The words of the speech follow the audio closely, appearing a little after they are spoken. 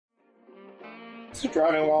It's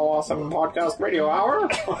Driving While Awesome Podcast Radio Hour.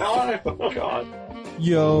 Oh, God.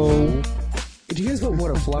 Yo. Do you guys know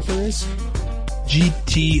what a fluffer is?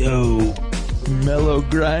 GTO. Mellow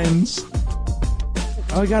grinds.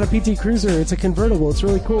 Oh, I got a PT Cruiser. It's a convertible. It's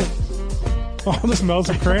really cool. Oh, this smells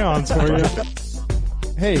of crayons for you.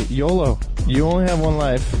 Hey, YOLO. You only have one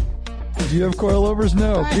life. Do you have coilovers?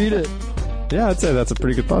 No, beat it. Yeah, I'd say that's a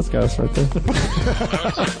pretty good podcast right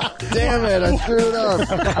there. Damn it, I screwed it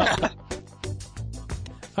up.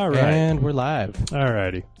 All right. And we're live.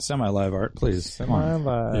 Alrighty. Semi-live art, please. Come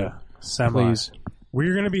on. Yeah. Semi. Please.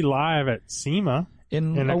 We're going to be live at SEMA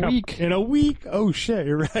In a week. In a week. Oh, shit.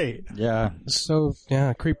 You're right. Yeah. So,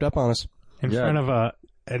 yeah, creeped up on us. In Yeah. front of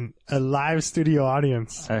a live studio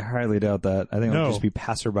audience. I highly doubt that. I think No. it'll just be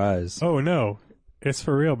passerbys. Oh, no. It's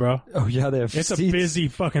for real, bro. Oh, yeah, they have It's seats. a busy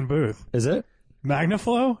fucking booth. Is it?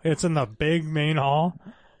 Magnaflow? It's in the big main hall.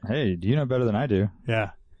 Hey, do you know better than I do?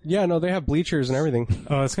 Yeah. Yeah, no, they have bleachers and everything.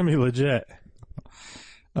 Oh, it's going to be legit.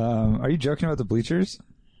 Are you joking about the bleachers?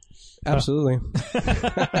 Absolutely.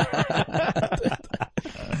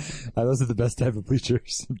 Those are the best type of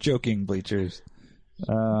bleachers. Joking bleachers.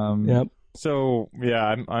 Yep. So,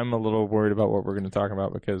 yeah, I'm a little worried about what we're going to talk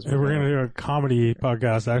about because We're going to do a comedy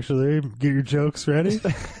podcast, actually. Get your jokes ready.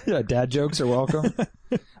 Yeah, dad jokes are welcome.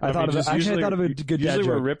 I thought of a good dad usually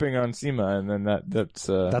we're joke. ripping on SEMA, and then that's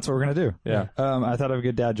That's what we're gonna do. yeah. I thought of a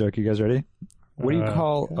good dad joke. You guys ready? What do you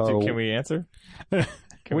call? Can we answer?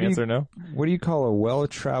 Can we answer no? What do you call a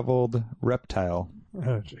well-traveled reptile? Oh,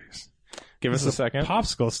 jeez. Give us a second.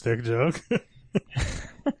 Popsicle stick joke.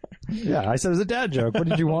 Yeah, I said it was a dad joke. What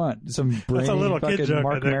did you want? Some brainy That's a little kid fucking joke,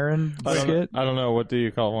 Mark I think. Maron skit? I don't know. What do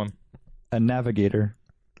you call one? A navigator.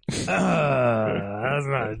 That's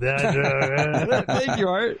not a dad joke. Man. Thank you,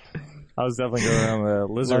 Art. I was definitely going around the Love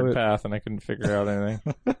lizard it. path, and I couldn't figure out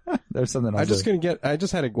anything. There's something I else.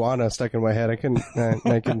 just had iguana stuck in my head. I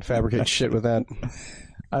couldn't fabricate shit with that.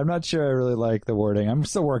 I'm not sure I really like the wording. I'm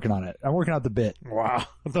still working on it. I'm working out the bit. Wow,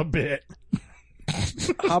 the bit.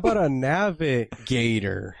 How about a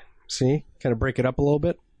navigator? See? Kind of break it up a little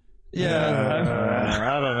bit. I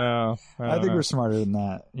don't know. I think we're smarter than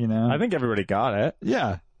that, you know? I think everybody got it.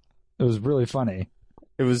 Yeah. It was really funny.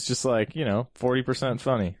 It was just like 40%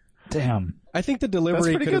 funny. Damn. I think the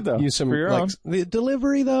delivery pretty could good, have though, used some for your own. the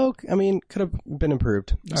delivery though. I mean, could have been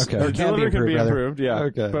improved. Okay. Or can be Delivery can be rather. improved, yeah.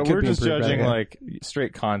 Okay. But Could we're be just improved, judging right, yeah. like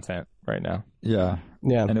straight content right now. Yeah.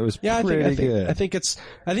 Yeah, And it was yeah. pretty good. I think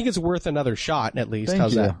it's worth another shot at least. Thank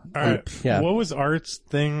How's you. that? All right. Yeah. What was Art's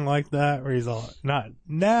thing like that where he's all, not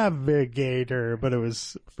navigator, but it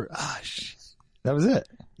was for, That was it.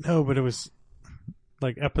 no, but it was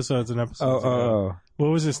like episodes and episodes ago. Oh. What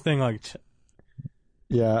was his thing like?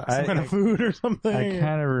 Yeah. Some kind of food or something? I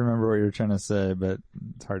kind of remember what you were trying to say, but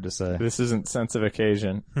it's hard to say. This isn't sense of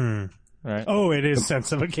occasion, right? Oh, it is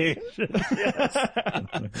sense of occasion.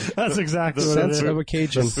 Yes. That's exactly what it Sense is. of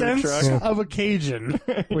occasion. Sense truck. of occasion.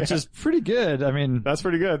 Which is pretty good. I mean, That's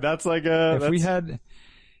pretty good. That's like a. if we had, to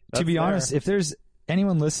that's be fair. honest, if there's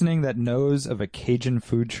anyone listening that knows of a Cajun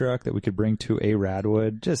food truck that we could bring to a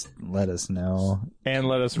Radwood, just let us know. and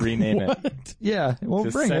let us rename it. Yeah, we'll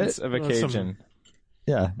The bring sense it. of occasion.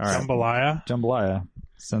 Yeah. All right. Jambalaya. Jambalaya.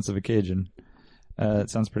 Sense of a Cajun. It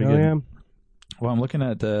sounds pretty Oh, good. yeah. Well, I'm looking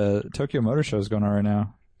at the Tokyo Motor Show's going on right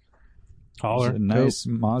now. It's Holler. a nice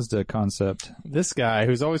Mazda concept. This guy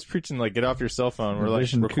who's always preaching like get off your cell phone. We're like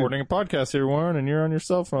Vision recording a podcast here, Warren, and you're on your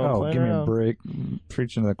cell phone. Oh, playing give me a around. break.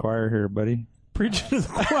 Preaching to the choir here, buddy. Preaching to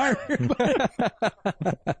the choir.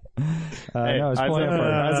 Hey, No,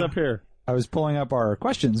 eyes up here. I was pulling up our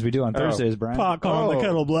questions we do on Thursdays, Brian. Pot calling the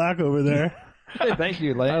kettle black over there. Hey, thank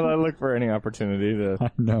you, Lane. I look for any opportunity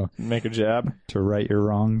to No, make a jab. to right your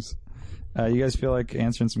wrongs. You guys feel like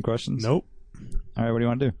answering some questions? Nope. All right, what do you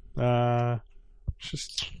want to do?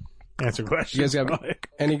 Just answer questions. You guys got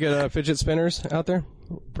any good fidget spinners out there?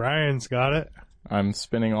 Brian's got it. I'm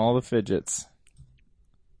spinning all the fidgets.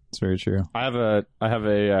 It's very true. I have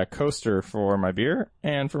a coaster for my beer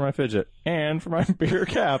and for my fidget and for my beer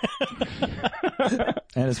cap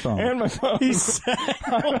And his phone. and my phone.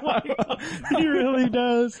 Oh my God. He really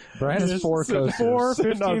does. Brian has four coasters. 4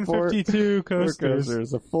 Sitting on 15, four- 52 Four coasters.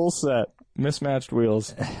 coasters, a full set, mismatched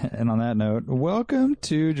wheels. And on that note, welcome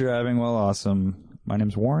to Driving While Awesome. My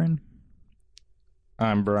name's Warren.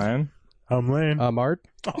 I'm Brian. I'm Lane. Art?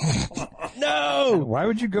 no! Why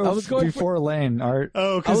would you go going before Lane, Art?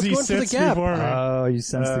 Oh, I because was he going for the sits gap. before me. Oh, you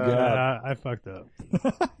sensed the gap. I fucked up.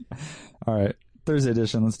 All right. Thursday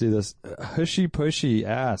edition. Let's do this. Hushy Pushy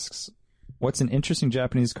asks, what's an interesting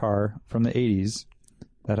Japanese car from the 80s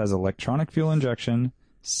that has electronic fuel injection,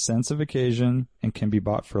 sense of occasion, and can be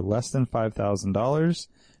bought for less than $5,000?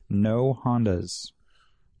 No Hondas.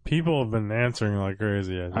 People have been answering like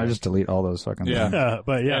crazy. I think. I just delete all those fucking Yeah. things. Yeah,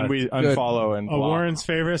 but yeah. And we unfollow and block. Warren's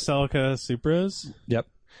favorite Celica Supras. Yep.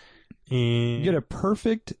 And You get a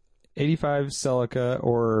perfect 85 Celica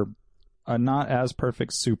or a not as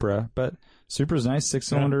perfect Supra, but Supra's nice,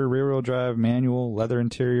 6-cylinder, rear-wheel drive, manual, leather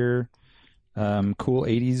interior, cool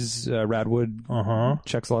 80s Radwood.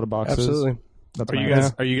 Checks a lot of boxes. Absolutely. That's Are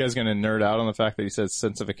my you guys going to nerd out on the fact that he said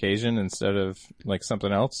sense of occasion instead of like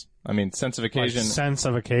something else? I mean, sense of like occasion. sense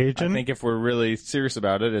of occasion. I think if we're really serious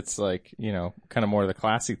about it, it's like, you know, kind of more the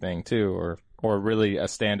classy thing too, or really a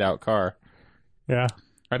standout car. Yeah.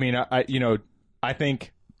 I mean, I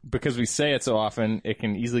think because we say it so often, it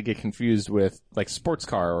can easily get confused with like sports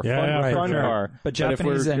car or fun sure. car. But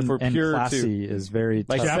Japanese if we're and pure classy is very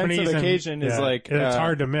like tough. Japanese sense of and- occasion is yeah. like It's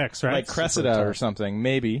hard to mix, right? like Cressida or something,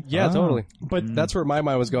 maybe. Yeah, totally. But That's where my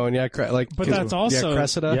mind was going. Yeah, But that's also-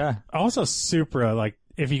 Cressida. Yeah. also Supra, like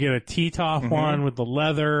if you get a T-top one with the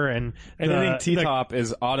leather and Anything the- T-top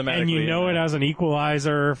is automatically and you know it has an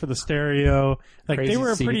equalizer for the stereo. Like Crazy they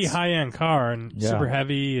were a pretty seats. high-end car and Yeah. super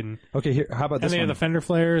heavy, and Okay, here, how about and this they one? have the fender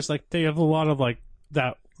flares. Like they have a lot of like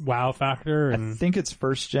that wow factor. I And think it's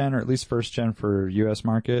first gen, or at least first gen for U.S.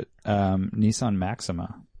 market, Nissan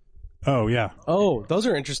Maxima. oh yeah, Oh, those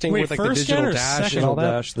are interesting Wait, with like the first gen digital or dash second? and all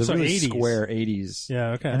that. Dash, the So really 80s. square 80s. yeah,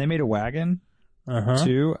 okay. And they made a wagon, uh-huh.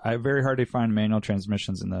 too. Very hard to find manual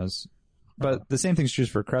transmissions in those. But the same thing's true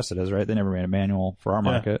for Cressidas, right? They never made a manual for our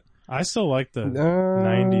Yeah. market. I still like the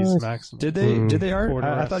 90s Maxima. Did they? Did they, Art? Four-door.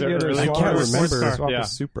 I thought you had a Really? swap. I can't with- remember. Swap Yeah. with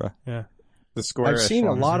Supra. Yeah. the square. I've seen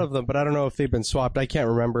a lot of them, but I don't know if they've been swapped. I can't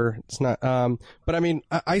remember. It's not. But I mean,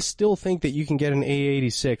 I still think that you can get an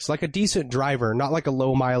A86, like a decent driver, not like a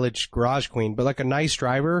low mileage garage queen, but like a nice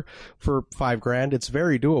driver for $5,000. It's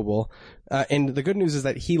very doable. And the good news is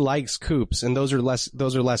that he likes coupes, and those are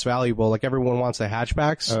less valuable. Like everyone wants the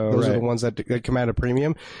hatchbacks. Oh, those are right. the ones that command a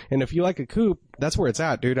premium. And if you like a coupe, that's where it's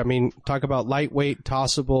at, dude. I mean, talk about lightweight,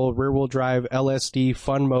 tossable, rear wheel drive, LSD,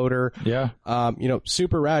 fun motor. Yeah.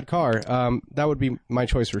 Super rad car. That would be my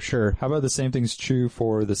choice for sure. How about the same thing's true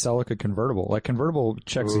for the Celica convertible? Like convertible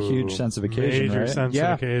checks a huge sense of occasion, Major right? sense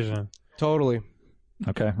Yeah. of occasion. Totally.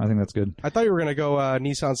 Okay, I think that's good. I thought you were going to go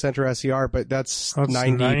Nissan Sentra SCR, but that's That's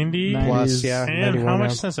 90 plus. 90s. Yeah. And 91 how much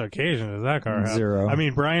now. sense of occasion does that car have? 0. I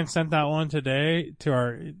mean, Brian sent that one today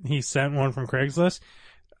to he sent one from Craigslist.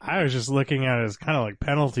 I was just looking at it as kind of like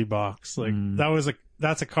penalty box. Like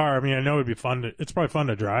that's a car. I mean, I know it'd be fun it's probably fun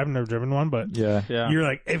to drive. I've never driven one, but Yeah. you're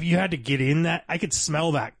like, if you had to get in that, I could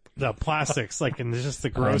smell the plastics, like, and just the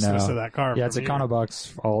grossness know. of that car. Yeah, it's a from here.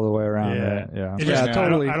 Econobox all the way around. Yeah. Right? Yeah. It Yeah, just,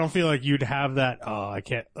 totally. I don't feel like you'd have that. Oh, I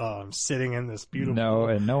can't. Oh, I'm sitting in this beautiful. No,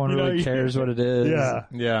 and no one You know, really cares what it is. Yeah.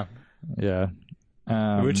 Yeah,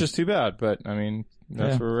 Yeah. which is too bad, but I mean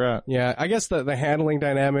that's Yeah. where we're at. Yeah, I guess the handling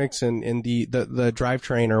dynamics and the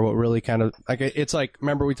drivetrain are what really kind of like it's like,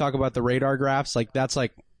 remember we talk about the radar graphs, like that's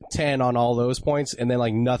like 10 on all those points and then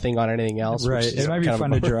like nothing on anything else. right. which is It might be kind of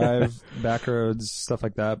fun a to bummer. drive back roads, stuff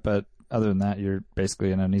like that, but other than that, you're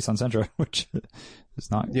basically in a Nissan Sentra, which is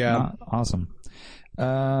not awesome.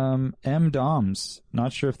 M. Doms.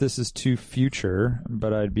 Not sure if this is too future,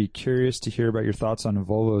 but I'd be curious to hear about your thoughts on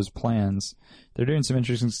Volvo's plans. They're doing some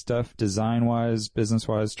interesting stuff design-wise,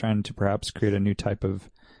 business-wise, trying to perhaps create a new type of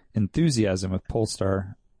enthusiasm with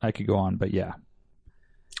Polestar. I could go on, but yeah.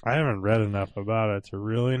 I haven't read enough about it to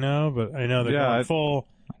really know, but I know they're going full.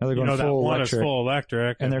 Now they're You going know, that full one electric. is full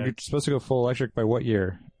electric, And they're supposed to go full electric by what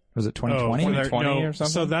year? Was it 2020? 2020 or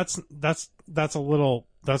something? So that's a little.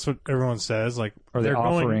 That's what everyone says. Like, Are they they're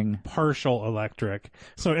offering- going partial electric.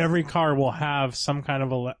 So every car will have some kind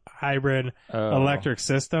of a hybrid electric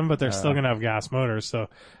system, but they're still going to have gas motors. So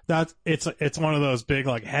it's one of those big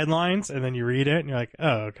like headlines, and then you read it and you're like,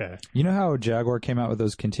 oh, okay, You know how Jaguar came out with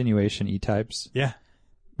those continuation E-types? yeah,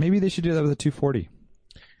 Maybe they should do that with a 240.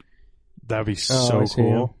 that'd be I so see,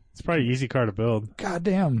 cool. It's probably an easy car to build. God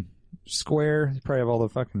damn. Square. You probably have all the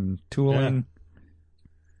fucking tooling.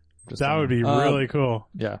 Just That would be Um, really cool.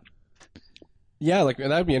 Yeah. Yeah, like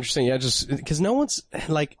that'd be interesting. Yeah, just because no one's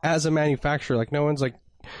like, as a manufacturer, like no one's like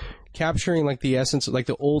capturing like the essence, like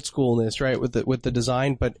the old schoolness, right, with the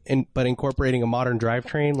design, but incorporating a modern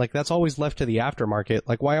drivetrain. Like that's always left to the aftermarket.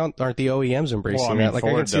 Like why aren't the OEMs embracing Well, I mean, that? Like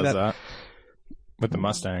Ford I can see does that. that with the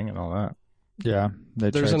Mustang and all that. Yeah.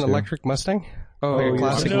 There's try an to. electric Mustang. Oh, like a yeah.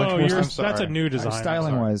 classic No, electric that's Mustang. a new design.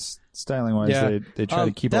 Styling wise, Yeah. they try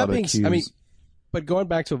to keep a that lot of the being- cues. I mean, But going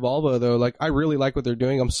back to Volvo though, like I really like what they're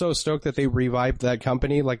doing. I'm so stoked that they revived that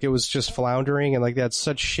company. Like it was just floundering and like they had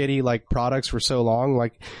such shitty like products for so long.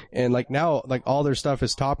 Like, and like now, like all their stuff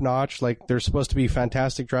is top notch. Like they're supposed to be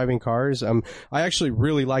fantastic driving cars. I actually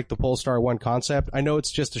really like the Polestar 1 concept. I know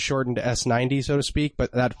it's just a shortened S90, so to speak,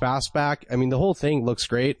 but that fastback, I mean, the whole thing looks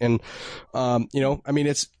great. And, you know, I mean,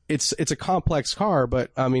 it's a complex car,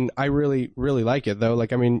 but I mean, I really, really like it though.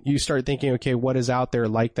 Like, I mean, you start thinking, okay, what is out there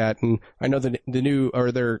like that? And I know that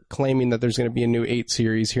they're claiming that there's going to be a new 8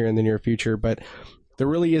 series here in the near future, but there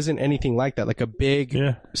really isn't anything like that, like a big,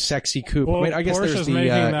 sexy coupe. Well, I mean, I guess Porsche's there's the making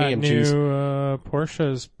that AMGs. new,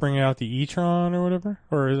 Porsche's bringing out the e-tron or whatever,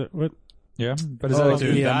 or is it what? Yeah, but is Oh, that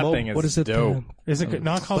dude, yeah, that thing is what is it? dope. Is it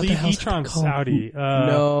not called What the hell's e-tron it called? Saudi?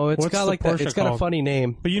 No, it's what's got the like that. Porsche It's got called? a funny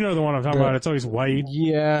name. But you know the one I'm talking about. It's always white.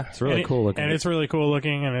 Yeah. it's really cool looking. And it's really cool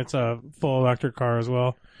looking, and it's a full electric car as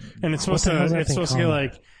well. And it's supposed What the hell is that it's thing supposed to get called?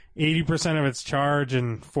 like 80% of its charge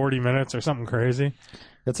in 40 minutes or something crazy.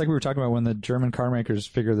 It's like we were talking about when the German car makers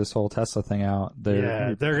figure this whole Tesla thing out.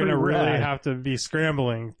 They're going to really have to be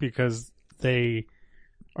scrambling because they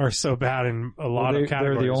are so bad in a lot of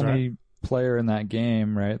categories. They're the only right? player in that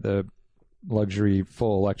game, right? The luxury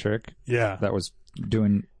full electric Yeah. that was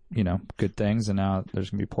doing, you know, good things, and now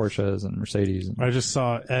there's gonna be Porsches and Mercedes. And, I just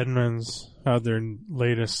saw Edmunds had their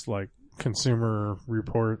latest like consumer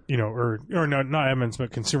report, you know, or no, not Edmunds,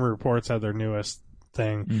 but Consumer Reports had their newest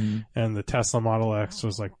thing, and the Tesla Model X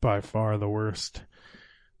was like by far the worst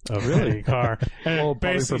of any car. And Well, it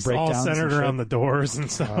probably basically for it's all breakdowns centered and around shit. the doors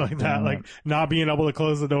and stuff like that, damn like it. not being able to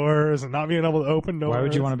close the doors and not being able to open doors. Why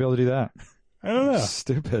would you want to be able to do that? I don't know.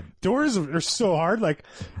 Stupid. Doors are so hard. Like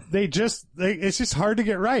it's just hard to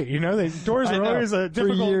get right. You know, doors I are know. always a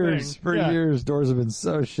difficult For thing. years, doors have been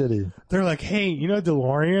so shitty. They're like, hey, you know,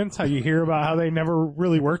 DeLoreans, how you hear about how they never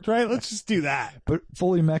really worked right? Let's just do that. But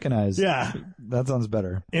fully mechanized. Yeah. That sounds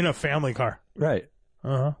better. In a family car. Right.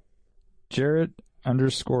 Uh-huh.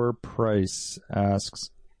 Jarrett_Price asks,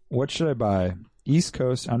 what should I buy? East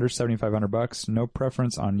Coast under $7,500. No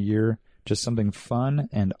preference on year. Just something fun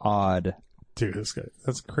and odd. Dude, that's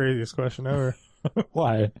the craziest question ever.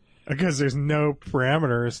 Why? Because there's no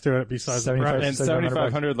parameters to it besides the 75 price. And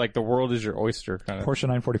 7,500, like the world is your oyster, kind of. Porsche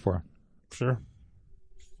 944. Sure.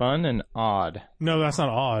 Fun and odd. No, that's not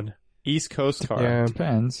odd. East Coast car. Yeah.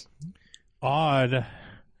 Depends. Odd.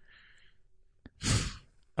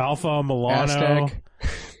 Alfa Milano. Aztec.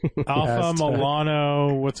 Alfa Aztec.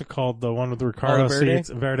 Milano. What's it called? The one with the Ricardo Verde? seats.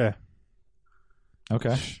 Verde.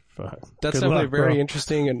 Okay. Fuck. That's Good definitely luck, very bro.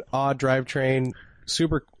 interesting and odd drivetrain.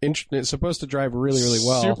 It's supposed to drive really, really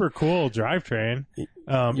well. Super cool drivetrain.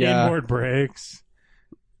 Yeah. Inboard brakes.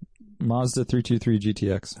 Mazda 323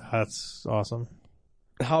 GTX. That's awesome.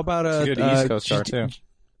 How about It's a good East Coast car, too.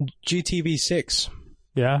 GTV6?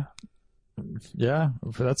 Yeah. Yeah,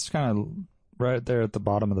 that's kind of right there at the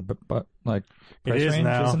bottom of the like It price is range,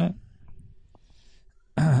 now. isn't it?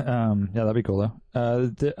 Yeah, that'd be cool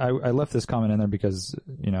though. I left this comment in there because,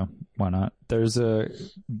 you know, why not? There's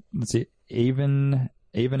let's see, Avanasir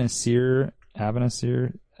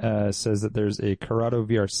says that there's a Corrado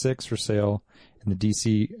VR6 for sale in the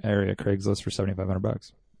DC area, Craigslist for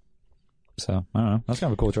 $7,500. So I don't know. That's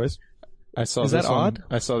kind of a cool choice. I saw Is this that one. odd?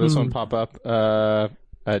 I saw this one pop up. A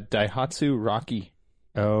Daihatsu Rocky.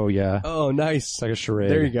 Oh yeah, Oh, nice. it's like a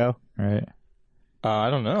charade. There you go. Right? I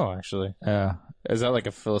don't know, actually. Yeah, Is that like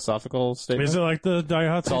a philosophical statement? Is it like the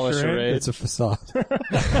Daihatsu It's all a charade? charade. it's a facade.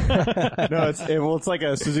 No, it's like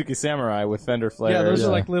a Suzuki Samurai with fender flares. Yeah, those yeah.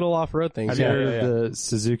 are like little off-road things. Have you Yeah. heard of the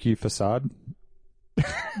Suzuki facade?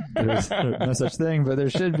 There's no such thing, but there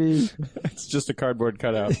should be. It's just a cardboard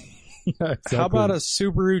cutout. Yeah, exactly. How about a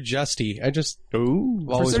Subaru Justy? I just Ooh.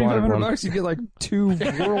 for always wanted one. $7,500 you get like 2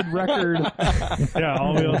 world record. Yeah,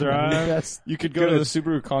 all-wheel drive. That's, You could go to the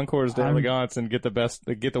Subaru Concours d'Elegance and get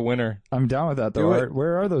the winner. I'm down with that Do though. it.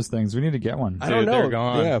 Where are those things? We need to get one. I don't Dude, know. they're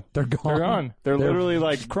gone. Yeah. They're gone. They're gone. They're literally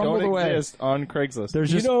like crumbled don't away. exist on Craigslist.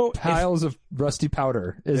 There's You just know, piles of rusty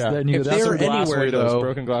powder. Is Yeah. that If that's they're what- glass anywhere, windows, though,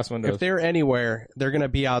 broken glass windows. If they're anywhere, they're gonna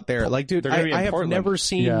be out there. Like, dude, They're gonna be in I have Portland. never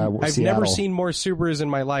seen. Yeah, I've Seattle. never seen more Subarus in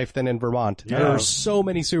my life than in Vermont. Yeah. There are so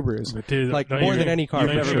many Subarus, Dude, like don't more you than think- any car. you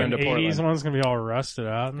for think never sure. been to the 80s Portland. one's gonna be all rusted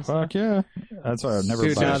out and stuff. Fuck yeah. That's why I've never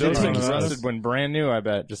Dude, bought now a those Those things things are- rusted when brand new, I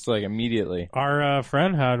bet, just like immediately. Our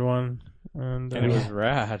friend had one, and And it was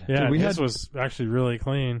rad. yeah, Dude, we his had- was actually really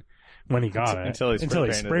clean when he got it. Until he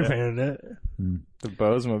spray painted it. The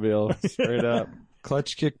Bosemobile, straight up.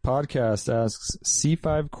 Clutch Kick Podcast asks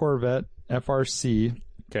C5 Corvette FRC.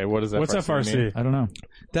 Okay, what does that? What's FRC? I don't know.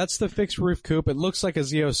 That's the fixed roof coupe. It looks like a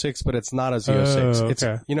Z06, but it's not a Z06. Oh, It's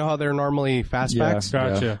okay. you know how they're normally fastbacks.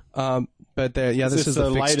 Yeah. Gotcha. But this is the the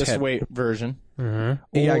fixed lightest head. weight version. Yeah,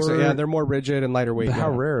 they're more rigid and lighter weight. How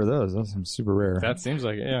rare are those? Those are super rare. That seems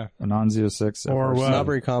like it, yeah. A non-Z06. Or what? Not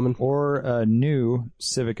very common. Or a new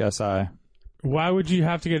Civic Si. Why would you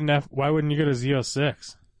have to get an F? Why wouldn't you get a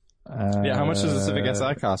Z06? Yeah, how much does a Civic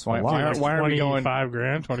Si cost? Why are we going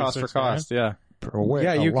 $25,000, cost for 26 cost? Yeah.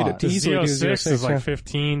 You could The easily do Z06 is like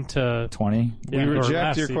 15 to 20. We or reject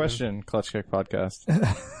less your even. question, Clutch Kick Podcast.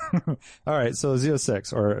 All right, so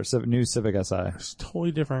Z06 or new Civic Si. It's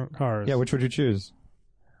totally different cars. Yeah, which would you choose?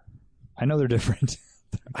 I know they're different.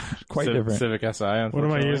 Quite different. Civic Si, What am I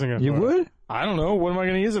unfortunately. using it for? You would? I don't know. What am I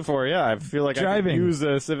going to use it for? Yeah, I feel like I Driving. could use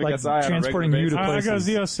a Civic Like Si on a transporting regular you to basis. I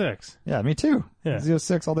go places. Z06. Yeah, me too. Yeah.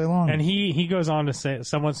 Z06 all day long. And he goes on to say,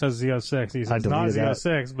 someone says Z06. He I says not deleted that.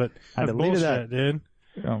 Z06, but I that's deleted bullshit, that. dude.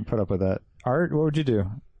 Don't put up with that. Art, what would you do?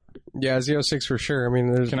 Yeah, Z06 for sure. I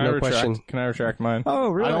mean, there's Can I no retract? question. Can I retract mine? Oh,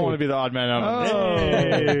 really? I don't want to be the odd man out on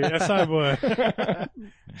this. Hey, SI boy.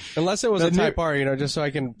 Unless it was a Type R, just so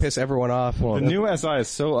I can piss everyone off. The new Si is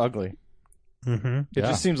so ugly. Mm-hmm. It Yeah.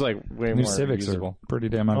 just seems like way New more Civics usable. are pretty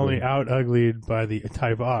damn ugly. Only out-uglied by the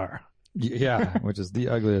Type R. Yeah, which is the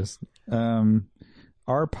ugliest.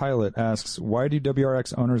 Our pilot asks, why do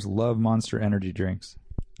WRX owners love Monster energy drinks?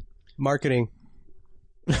 Marketing.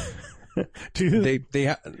 Dude,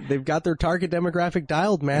 They've got their target demographic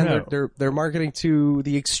dialed, man. No. They're marketing to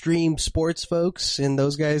the extreme sports folks, and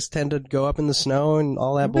those guys tend to go up in the snow and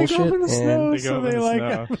all that they bullshit. go up in the and snow, They go so up in they the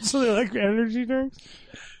like snow. so they like energy drinks.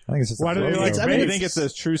 I think it's just Why a do they logo. like- Do I mean, you think it's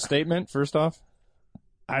a true statement, first off?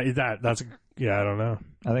 I don't know.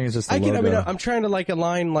 I think it's just the I logo. mean, I'm trying to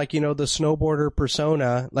align the snowboarder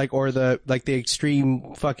persona, the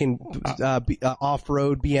extreme fucking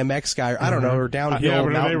off-road BMX guy. Or, I don't know, or downhill Yeah, but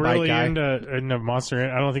are they mountain bike really guy. into Monster?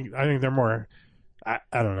 I think they're more. I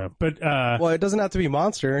don't know, but Well, it doesn't have to be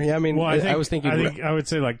Monster. Yeah, I mean, well, I was thinking. I think I would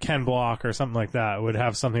say like Ken Block or something like that would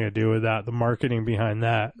have something to do with that. The marketing behind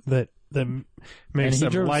that and makes he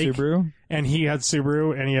them drove like. Subaru. And he had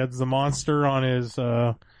Subaru, and he had the Monster on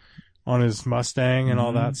his Mustang and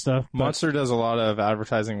all that stuff. But Monster does a lot of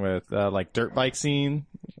advertising with like dirt bike scene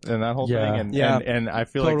and that whole Yeah. thing, Yeah. and I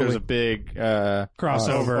feel like there's Totally. a big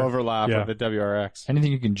Crossover. overlap Yeah. with the WRX.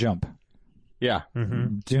 Anything you can jump. Yeah,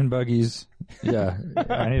 Dune buggies. Yeah,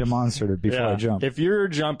 I need a Monster before I jump. If you're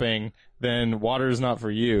jumping, then water is not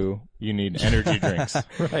for you. You need energy drinks.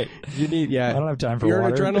 right. you need, I don't have time for You're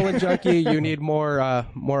water. an adrenaline junkie. You need more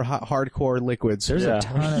hardcore liquids. There's Yeah. a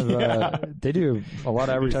ton of they do a lot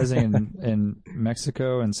of advertising in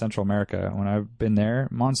Mexico and Central America. When I've been there,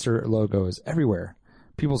 Monster logo is everywhere.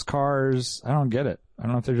 People's cars. I don't get it. I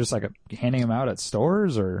don't know if they're just handing them out at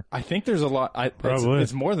stores or. I think there's a lot. Probably.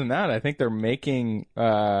 It's more than that. I think they're making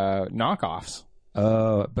knockoffs.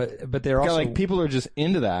 But they're also People are just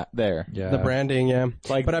into that there. yeah the branding, yeah.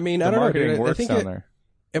 Like, But I mean, the I don't know. marketing Dude. I works think down there.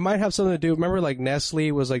 it might have something to do. Remember,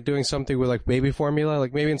 Nestle was doing something with baby formula.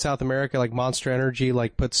 Maybe in South America, Monster Energy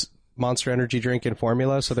puts Monster Energy drink in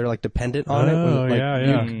formula, so they're dependent on it. Oh, When,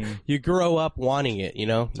 yeah. You grow up wanting it, you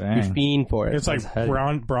Dang. fiend for it. It's like heady.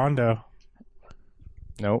 Brondo,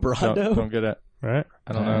 Nope. Brando? Don't get it. right?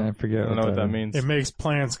 I don't know. I forget I don't know what that means. It makes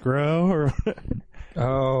plants grow, or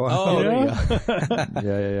oh, Yeah.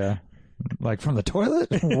 yeah. Like from the toilet?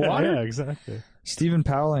 yeah, exactly. Stephen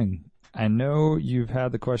Powling, I know you've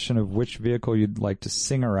had the question of which vehicle you'd like to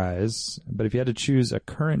singerize, but if you had to choose a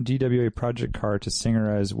current DWA project car to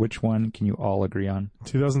singerize, which one can you all agree on?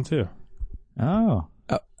 2002. Oh.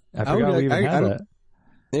 I forgot would- we even I had don't- that.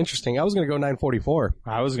 Interesting. I was going to go 944,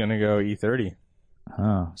 I was gonna go E30,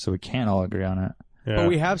 Oh, so we can't all agree on it. Yeah. but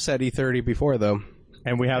we have said E30 before, though.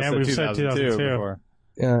 and we have And said we've said 2002 2002. before.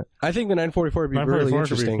 Yeah, I think the 944 would be really 944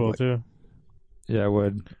 could interesting. be cool too. Yeah, I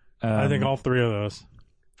would. I think all three of those.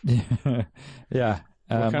 yeah.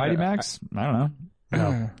 What Mighty kind of- Max? I don't know.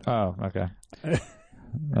 No. Oh, okay.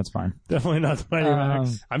 That's fine. Definitely not the Mighty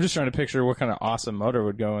Max. I'm just trying to picture what kind of awesome motor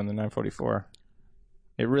would go in the 944.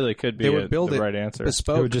 It really could be They would build the it right answer. It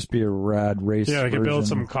Bespoke. would just be a rad race. Yeah, they could build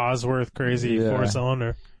version. some Cosworth crazy Yeah.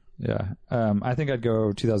 4-cylinder. Yeah. I think I'd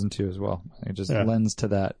go 2002 as well. I think it just Yeah. lends to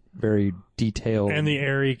that very detailed. And the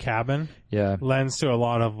airy cabin yeah. lends to a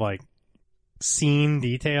lot of scene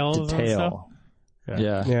details and stuff. Detail. Yeah.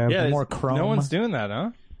 Yeah. Yeah. yeah, more it's- chrome. No one's doing that,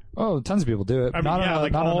 huh? Oh, tons of people do it. I mean, not yeah, on a,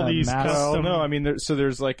 like not all on a these mass, custom- No, I mean,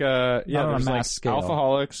 there's like a Not on a there's mass like scale.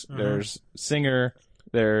 Alphaholics, there's Singer,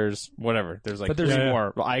 there's whatever, there's But there's- three Yeah.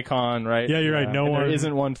 more Icon, right? Yeah, you're right. No And one there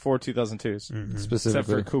isn't one for 2002s.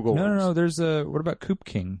 specifically. Except for Kugel No, Works. there's what about Coop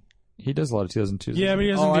King? He does a lot of 2002s. Yeah, but he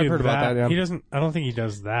doesn't Oh, do I've heard that. about that, yeah. He doesn't. I don't think he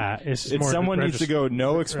does that. It's just It's more someone needs to go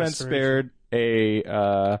no expense spared,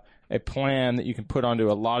 a a plan that you can put onto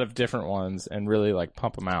a lot of different ones and really like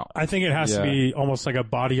pump them out. I think it has to be almost like a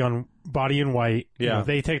body in white. Yeah. You know,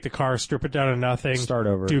 they take the car, strip it down to nothing, Start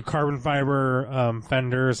over. do carbon fiber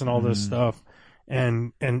fenders and all this stuff,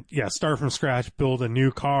 and start from scratch, build a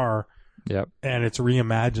new car. Yep. And it's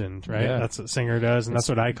reimagined, right? Yeah. That's what Singer does, and that's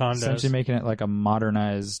what Icon does. Essentially making it like a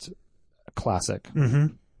modernized classic.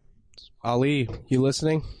 Mm-hmm. Ali, you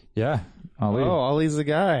listening? Yeah. Ali. Oh, Ollie's the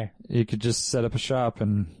guy. You could just set up a shop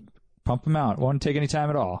and pump them out. Won't take any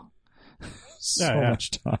time at all. So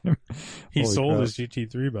much time. He Holy sold crap. his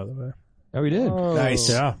GT3, by the way. Oh, he did. Nice.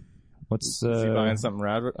 Yeah. What's Is he buying something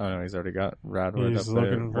Radwood? Oh no, he's already got Radwood He's up there.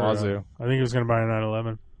 looking for. Wazoo. I think he was going to buy a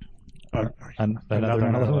 911. another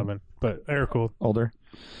 911, but air cooled. older?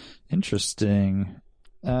 Interesting.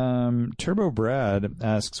 Turbo Brad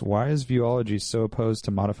asks, "Why is Viewology so opposed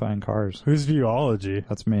to modifying cars?" Who's Viewology?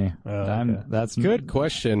 That's me. Okay. That's Good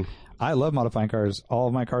question. I love modifying cars. All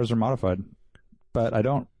of my cars are modified, but I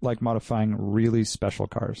don't like modifying really special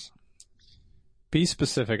cars. Be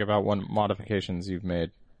specific about what modifications you've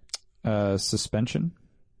made. Suspension,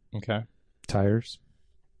 Okay. tires,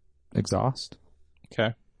 exhaust.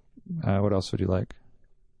 Okay. What else would you like?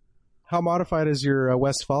 How modified is your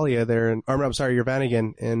Westfalia there? I'm sorry, your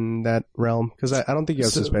Vanagon in that realm? Because I don't think you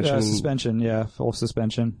have suspension. Suspension, yeah, full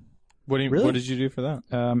suspension. What did you do for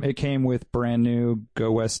that? It came with brand new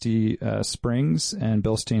Go Westy springs and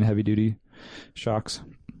Bilstein heavy duty shocks.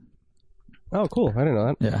 Oh, cool. I didn't know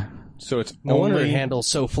that. Yeah, So it's No wonder it only handles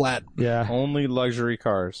so flat. yeah. only luxury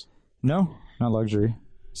cars. No, not luxury.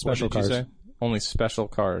 Special What did cars. you say? Only special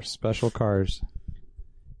cars. Special cars.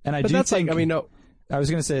 And I But do that's think. like, I mean, no. I was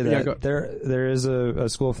going to say Yeah, that there is a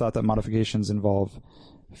school of thought that modifications involve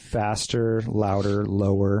faster, louder,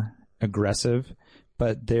 lower, aggressive,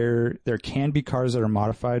 but there can be cars that are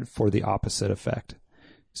modified for the opposite effect.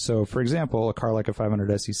 So, for example, a car like a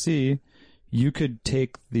 500 SEC, you could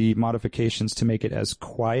take the modifications to make it as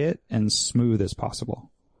quiet and smooth as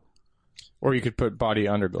possible. Or you could put body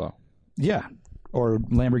underglow. Yeah, or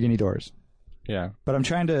Lamborghini doors. Yeah. But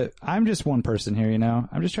I'm just one person here, you know?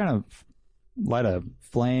 I'm just trying to light a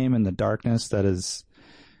flame in the darkness that is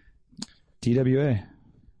DWA.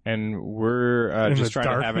 And we're In just the trying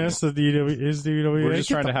to have darkness, the DW is DWA. we're just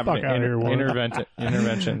Get trying the to have fuck out of here, Warren.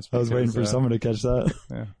 interventions. I was waiting for someone to catch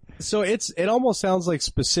that. So it almost sounds like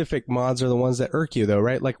specific mods are the ones that irk you, though,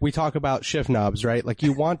 right? Like we talk about shift knobs, right? Like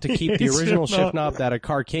you want to keep the original shift knob that a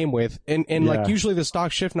car came with, and like usually the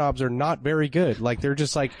stock shift knobs are not very good. Like they're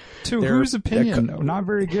just like To whose opinion? Not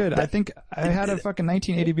very good. I think I had a fucking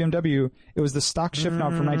 1980 BMW. It was the stock shift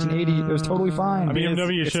knob from 1980. It was totally fine. I mean,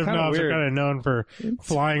 BMW it's shift kinda knobs weird. are kind of known for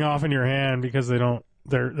flying off in your hand because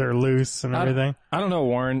they're loose and everything. I don't know,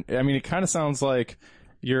 Warren. I mean, it kind of sounds like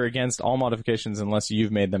you're against all modifications unless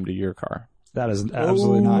you've made them to your car. That is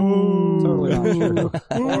absolutely not. Totally not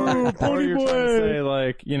true. Or you're trying to say,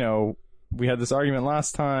 like, you know, we had this argument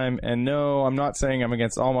last time, and no, I'm not saying I'm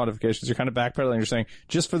against all modifications. You're kind of backpedaling. You're saying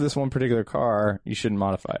just for this one particular car, you shouldn't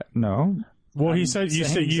modify it. No. Well, you said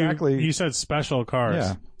exactly. you said special cars.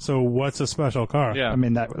 Yeah. So what's a special car? Yeah. I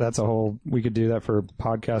mean, that's a whole, we could do that for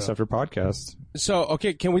podcast after podcast. So,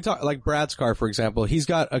 okay, can we talk, like Brad's car, for example, he's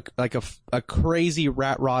got a crazy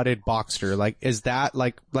rat-rotted Boxster. Like, is that,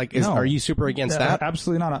 No. are you super against that?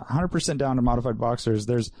 Absolutely not. 100% down to modified Boxsters.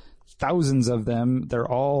 There's thousands of them. They're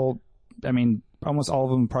all, I mean, almost all of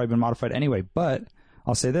them have probably been modified anyway. But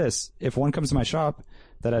I'll say this. If one comes to my shop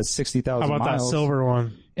that has 60,000 How about miles. that silver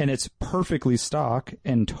one? And it's perfectly stock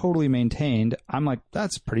and totally maintained, I'm like,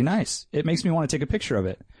 that's pretty nice. It makes me want to take a picture of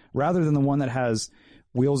it rather than the one that has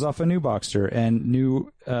wheels off a new Boxster and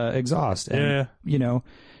new exhaust. And, you know,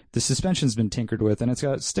 the suspension's been tinkered with and it's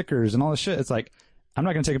got stickers and all this shit. It's like, I'm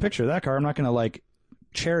not going to take a picture of that car. I'm not going to like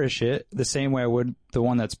cherish it the same way I would the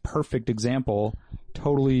one that's perfect example,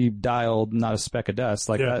 totally dialed, not a speck of dust.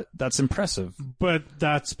 Like that's impressive. But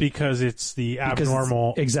that's because it's the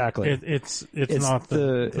abnormal. Exactly. It's not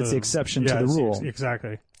it's the exception to the rule.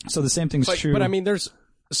 Exactly. So the same thing's true. But I mean, there's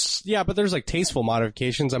like tasteful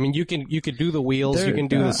modifications. I mean, you could do the wheels, you can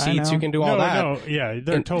do the seats, you can do all that. No, yeah,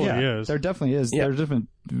 there totally is. There definitely is. Yeah. There are different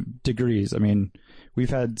degrees. I mean, we've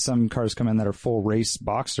had some cars come in that are full race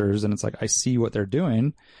Boxsters, and it's like, I see what they're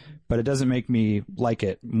doing, but it doesn't make me like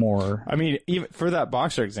it more. I mean, even for that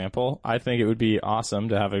Boxster example, I think it would be awesome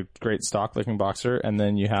to have a great stock looking Boxster and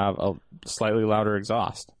then you have a slightly louder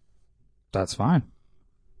exhaust. That's fine.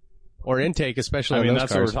 Or intake, especially I mean, on those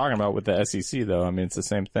that's cars. what we're talking about with the SEC, though. I mean, it's the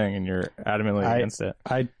same thing, and you're adamantly against it.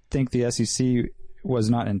 I think the SEC was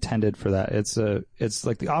not intended for that. It's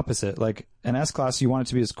like the opposite. Like an S-Class, you want it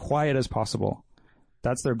to be as quiet as possible.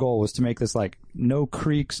 That's their goal, was to make this like no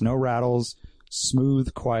creaks, no rattles,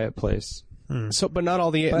 smooth, quiet place. So, but not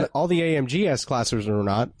all the AMG S classes are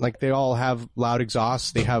not. Like, they all have loud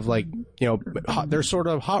exhausts. They have, like, you know, they're sort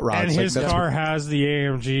of hot rods. And like, his car has the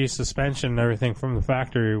AMG suspension and everything from the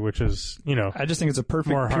factory, which is, you know, I just think it's a perfect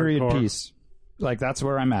more period hardcore. piece. Like, that's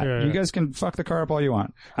where I'm at. Yeah. You guys can fuck the car up all you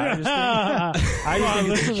want. I just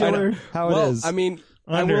think it's killer how it is. I mean,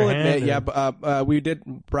 I will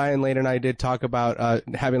admit, Brian Lane and I did talk about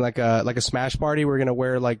having like a smash party. We're gonna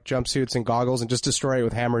wear like jumpsuits and goggles and just destroy it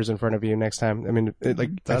with hammers in front of you next time. I mean, I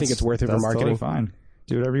think it's worth it for marketing. Totally fine.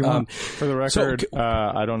 Do whatever you want. For the record,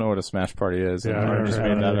 I don't know what a smash party is. Yeah, I just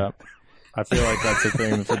made that up. I feel like that's the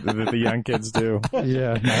thing that the young kids do.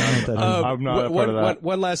 Yeah, I don't know what that is. I'm not a part of that.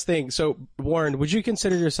 One last thing. So, Warren, would you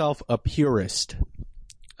consider yourself a purist?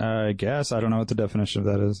 I guess. I don't know what the definition of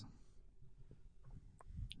that is.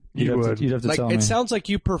 You would. You'd have to Like, tell me. it sounds like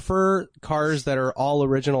you prefer cars that are all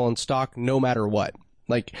original in stock, no matter what.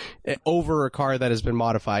 Like, over a car that has been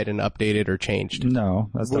modified and updated or changed. No,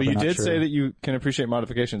 that's Well, you definitely not did true. say that you can appreciate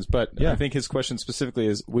modifications, but Yeah. I think his question specifically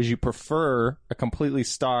is, would you prefer a completely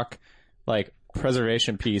stock, like,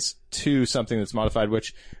 preservation piece to something that's modified,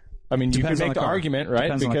 which, I mean, Depends you on can make the the car. argument, right?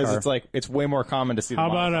 Depends on the Because car. it's like, it's way more common to see How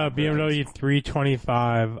the about a modified BMW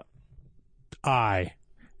 325i,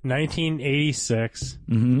 1986?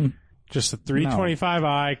 Mm-hmm. Just a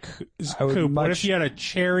 325i I would coupe. What much- if you had a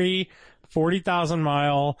cherry 40,000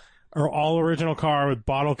 mile or all original car with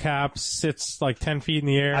bottle caps, sits like 10 feet in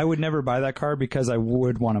the air? I would never buy that car because I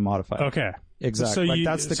would want to modify it. Okay. Exactly. So Like,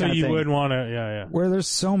 that's the so kind of you thing. would want to, yeah. Where there's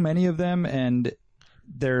so many of them and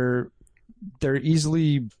they're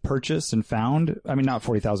easily purchased and found. I mean, not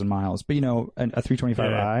 40,000 miles, but, you know, a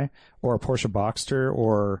 325i or a Porsche Boxster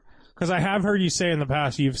or... Because I have heard you say in the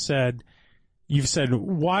past, you've said,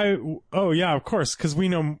 why? Oh yeah, of course, because you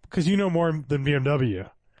know more than BMW.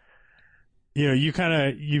 You know,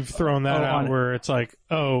 you've thrown that out where it's like,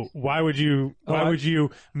 oh, why would you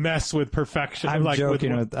mess with perfection? I'm like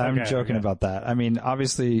joking okay. about that. I mean,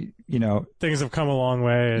 obviously, you know, Things have come a long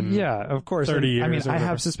way, and yeah, of course. 30 years. I mean, or I whatever.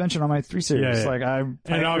 have suspension on my 3 Series. Yeah, yeah. Like and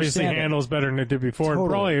obviously understand it. handles better than it did before,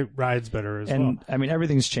 Totally. and probably rides better as well. And I mean,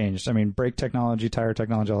 everything's changed. I mean, brake technology, tire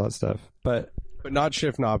technology, all that stuff. But But not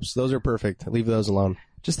shift knobs. Those are perfect. Leave those alone.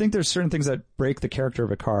 just think there's certain things that break the character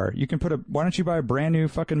of a car. You can why don't you buy a brand new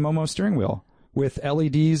fucking Momo steering wheel with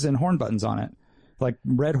LEDs and horn buttons on it? Like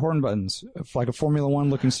red horn buttons, like a Formula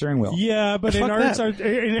One looking steering wheel. Yeah, but in Fuck arts, that.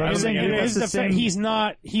 I'm saying that's the same- he's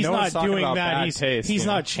not No one's talking doing about that. bad He's taste, he's you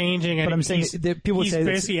know? not changing it. But I'm saying that people he's say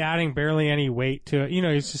that's- basically adding barely any weight to it. You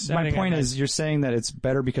know, he's just My adding point a- is, you're saying that it's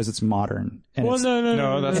better because it's modern. And well, it's,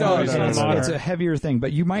 no, that's no, not what it's he's not saying. modern. it's a heavier thing,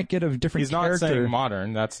 but you might get a different He's not character. saying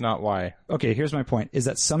modern. That's not why. Okay, here's my point: is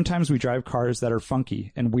that sometimes we drive cars that are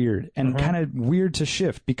funky and weird and Uh-huh. kind of weird to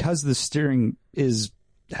shift because the steering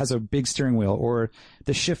has a big steering wheel or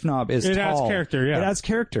the shift knob is It tall. adds character, yeah. It adds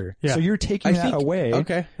character. Yeah. So you're taking that away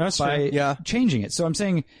Okay. That's by true. Yeah. changing it. So I'm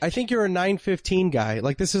saying I think you're a 915 guy.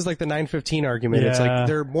 Like, this is like the 915 argument. It's Yeah. like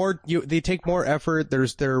they're more, they take more effort.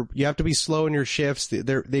 You have to be slow in your shifts.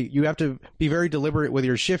 You have to be very deliberate with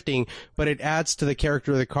your shifting, but it adds to the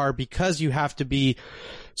character of the car because you have to be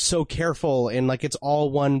so careful and like it's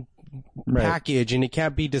all one package and it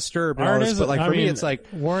can't be disturbed and all Warren this. is But like I for me, mean, it's like,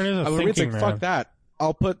 Warren is a for me, it's thinking like, man. fuck that.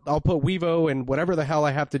 I'll put Wevo and whatever the hell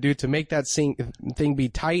I have to do to make that thing be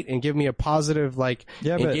tight and give me a positive like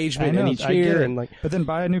engagement in each I get year it. and like. But then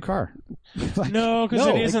buy a new car. No, because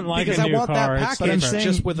No, it isn't like because a I new want that car. It's package. But I'm different.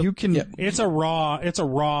 saying just with you can. It's a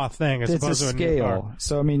raw thing as It's a opposed to a new car. scale.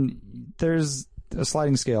 So I mean, there's a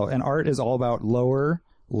sliding scale, and art is all about lower,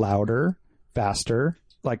 louder, faster.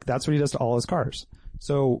 Like that's what he does to all his cars.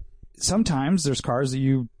 So sometimes there's cars that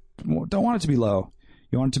you don't want it to be low.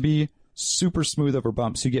 You want it to be super smooth over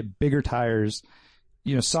bumps. You get bigger tires,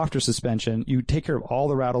 softer suspension. You take care of all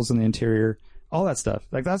the rattles in the interior, all that stuff.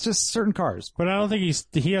 Like that's just certain cars. But I don't think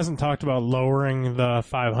he hasn't talked about lowering the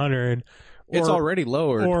 500. It's already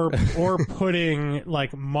lowered. or putting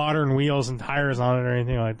like modern wheels and tires on it or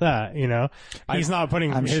anything like that. He's not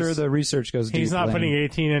putting. I'm sure the research goes deep. He's not Lane. putting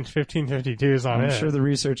 18-inch 1552s on it. I'm sure the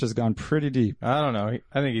research has gone pretty deep. I don't know.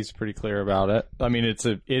 I think he's pretty clear about it. I mean, it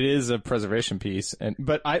is a preservation piece,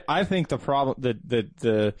 but I think the problem,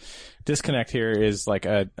 the disconnect here is like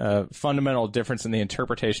a fundamental difference in the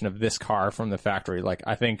interpretation of this car from the factory. Like,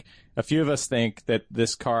 I think a few of us think that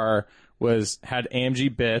this car had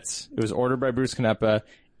AMG bits. It was ordered by Bruce Canepa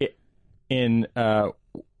in a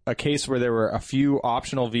case where there were a few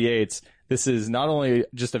optional V8s this is not only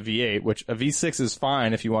just a V8, which a V6 is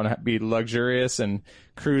fine if you want to be luxurious and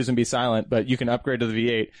cruise and be silent, but you can upgrade to the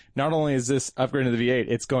V8. Not only is this upgrade to the V8,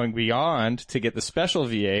 it's going beyond to get the special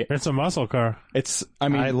V8. It's a muscle car. I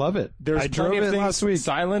mean, I love it. There's I plenty drove of it things. last week.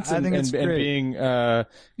 Silence I and, think it's and great. being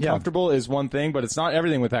comfortable is one thing, but it's not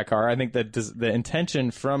everything with that car. I think that the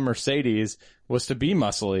intention from Mercedes was to be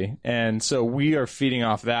muscly, and so we are feeding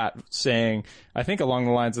off that, saying, I think along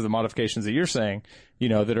the lines of the modifications that you're saying,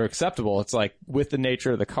 that are acceptable. It's like with the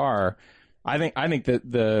nature of the car, I think that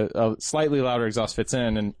the slightly louder exhaust fits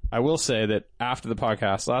in. And I will say that after the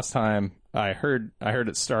podcast last time, I heard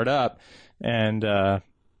it start up, and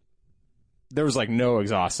there was like no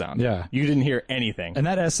exhaust sound. Yeah. You didn't hear anything. And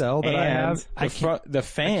that SL that I have, the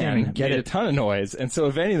fan even get made a it. ton of noise. And so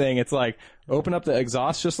if anything, it's like open up the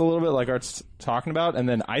exhaust just a little bit, like Art's talking about, and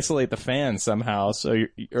then isolate the fan somehow. So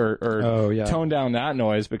tone down that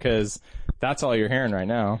noise, because that's all you're hearing right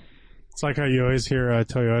now. It's like how you always hear a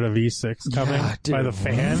Toyota V6 coming by the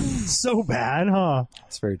fan. So bad, huh?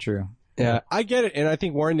 That's very true. Yeah, I get it, and I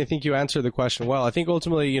think, Warren, I think you answered the question well. I think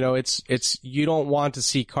ultimately, it's you don't want to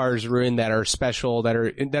see cars ruined that are special, that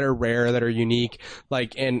are rare, that are unique,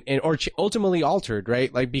 like or ultimately altered,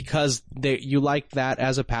 right? Like, because you like that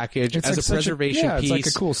as a package, as a preservation piece. It's like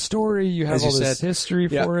a cool story. You have all this history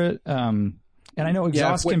for it. And I know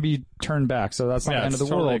exhaust can be turned back, so that's not the end of the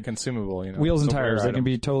totally world. Consumable, Wheels and tires, they can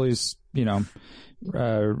be totally,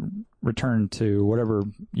 returned to whatever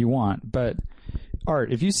you want, but.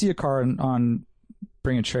 Art, if you see a car on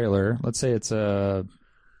Bring a Trailer, let's say it's I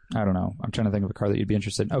don't know, I'm trying to think of a car that you'd be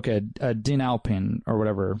interested in. Okay, a DIN Alpine or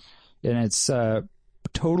whatever, and it's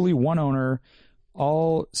totally one owner,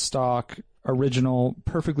 all stock, original,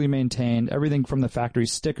 perfectly maintained, everything from the factory,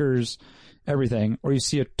 stickers, everything, or you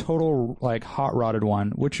see a total like hot rodded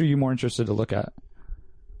one, which are you more interested to look at?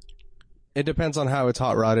 It depends on how it's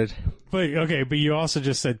hot rodded. But you also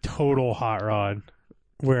just said total hot rod.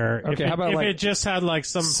 Where if it just had like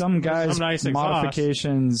some guys nice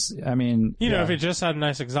modifications, exhaust, if it just had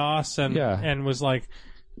nice exhaust and was like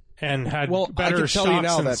and had better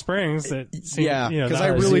shocks and springs, because I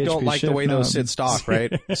really don't like the way those sit stock,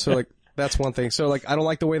 right? So like that's one thing. So like I don't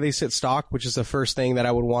like the way they sit stock, which is the first thing that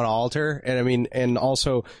I would want to alter. And I mean, and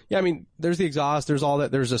also, there's the exhaust, there's all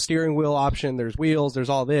that, there's a steering wheel option, there's wheels, there's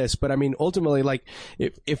all this. But I mean, ultimately, like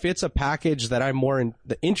if it's a package that I'm more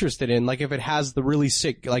interested in, like if it has the really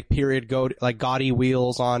sick, like gaudy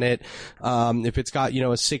wheels on it, if it's got,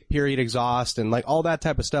 a sick period exhaust and like all that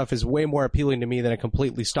type of stuff is way more appealing to me than a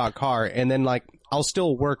completely stock car. And then like I'll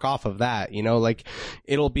still work off of that, like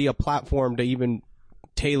it'll be a platform to even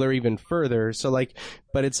tailor even further. So like,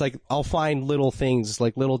 but it's like I'll find little things,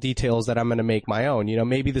 like little details that I'm going to make my own.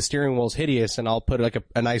 Maybe the steering wheel's hideous and I'll put like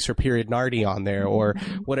a nicer period Nardi on there or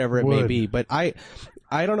whatever it may be. But I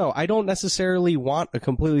don't know. I don't necessarily want a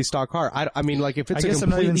completely stock car. I mean, like if it's a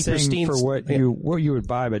completely pristine for what you would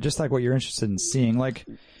buy, but just like what you're interested in seeing, like.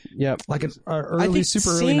 Yeah, like an early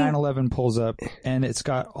 911 pulls up and it's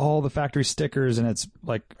got all the factory stickers and it's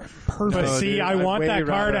like perfect. But see, I want that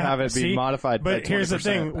car to have it be modified. But here's the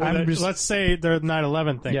thing: let's say the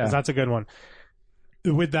 911 thing, because that's a good one.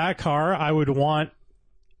 With that car, I would want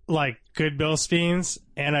like good Bilsteins,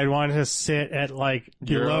 and I'd want it to sit at like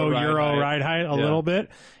below Euro ride height a little bit,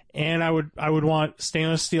 and I would want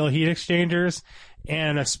stainless steel heat exchangers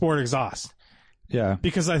and a sport exhaust. Yeah,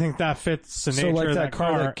 because I think that fits the nature of that. So like that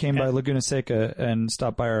car that came by Laguna Seca and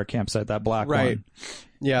stopped by our campsite, that black one.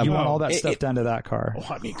 Yeah, you want all that stuff down to that car. Oh,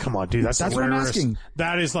 I mean, come on, dude. That's what I'm asking.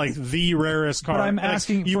 That is like the rarest car. But I'm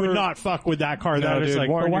asking you would not fuck with that car. That is like,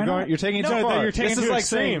 you're taking it too far. You're taking this is like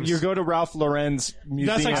extremes. saying you go to Ralph Lauren's museum.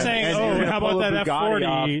 That's like saying, how about that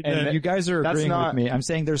F40? And you guys are agreeing with me. I'm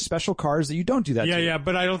saying there's special cars that you don't do that to. Yeah,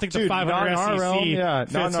 but I don't think the 500 SEC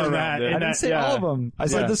fits in that. I didn't say all of them. I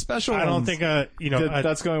said the special ones. I don't think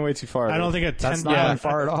that's going way too far. I don't think that's not going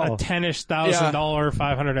far at all. A $10,000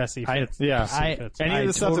 500 SE fits.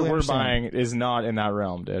 Any of the stuff that we're buying is not in that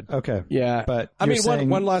realm, dude. Okay. Yeah. But I mean,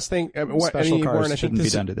 one last thing. Special cars shouldn't be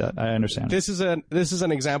done to that. I understand. This is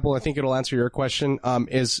an example. I think it'll answer your question.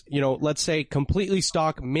 Is, let's say completely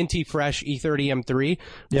stock, minty fresh E30 M3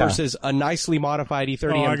 versus a nicely modified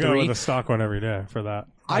E30 M3. I go with a stock one every day for that.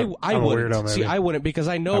 I wouldn't. See, I wouldn't because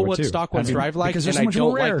I know what stock ones drive like, and I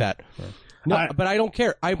don't like that. No, but I don't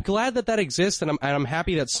care. I'm glad that exists, and I'm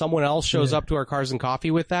happy that someone else shows up to our Cars and Coffee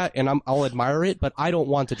with that, and I'll admire it. But I don't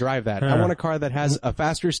want to drive that. I want a car that has a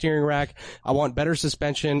faster steering rack. I want better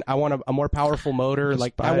suspension. I want a more powerful motor.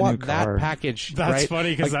 Like I want that package. That's right?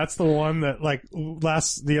 funny because that's the one that like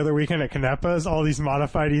the other weekend at Canepa's, all these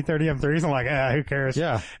modified E30 M3s. I'm like, who cares?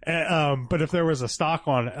 Yeah. But if there was a stock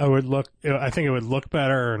one, I think it would look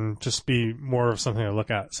better and just be more of something to look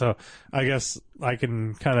at. So I guess I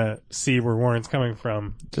can kind of see where Warren's coming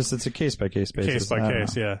from. Just it's a case by case basis. Case by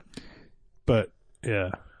case, yeah. But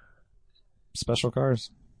yeah, special cars.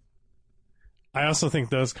 I also think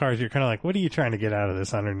those cars, you're kind of like, what are you trying to get out of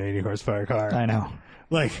this 180 horsepower car? I know.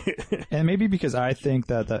 Like, and maybe because I think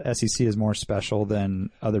that the SEC is more special than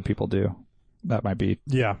other people do. That might be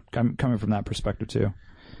coming from that perspective too.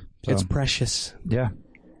 So, it's precious. Yeah.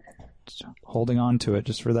 Just holding on to it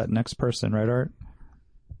just for that next person, right, Art?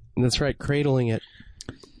 That's right, cradling it.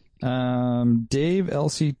 Dave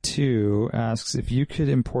LC2 asks if you could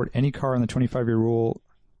import any car on the 25-year rule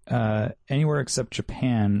anywhere except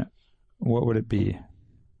Japan, what would it be?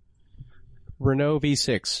 Renault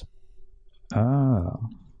V6. Oh.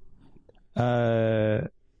 God,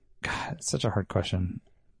 it's such a hard question.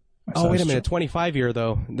 Oh, wait a minute. 25-year,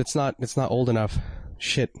 though. It's not old enough.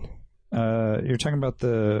 Shit. You're talking about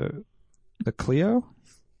the Clio?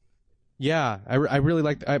 Yeah, I really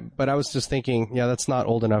like. But I was just thinking, that's not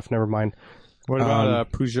old enough. Never mind. What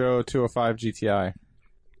about Peugeot 205 GTI?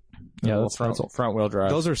 Yeah, that's front wheel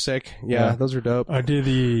drive. Those are sick. Yeah, those are dope. I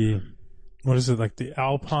did what is it, like the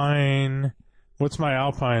Alpine? What's my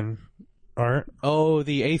Alpine, Art? Oh,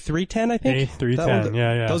 the A310, I think? A310,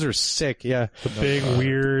 yeah. Those are sick, yeah. The big,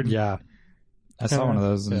 weird. Yeah. I saw one of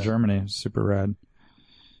those in Germany. Super rad.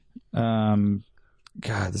 God,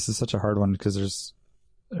 this is such a hard one because there's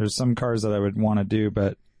some cars that I would want to do,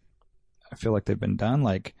 but I feel like they've been done.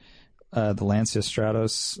 Like the Lancia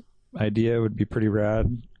Stratos idea would be pretty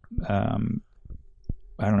rad. I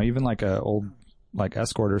don't know, even like a old like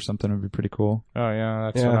Escort or something would be pretty cool. Oh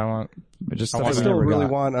yeah, that's what I want. I still really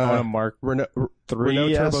want a Mark Renault Turbo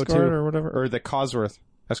Escort 2 or whatever, or the Cosworth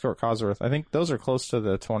Escort Cosworth. I think those are close to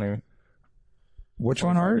the 20. Which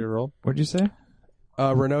one, Art? What'd you say?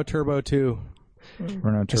 Renault Turbo 2.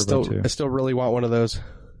 Renault Turbo 2. I still really want one of those.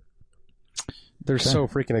 They're so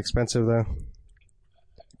freaking expensive, though.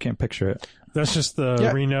 Can't picture it. That's just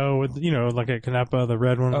the Reno with, like at Canepa, the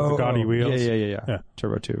red one with the gaudy wheels. Yeah.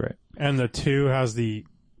 Turbo 2, right. And the 2 has the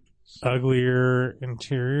uglier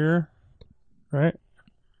interior, right?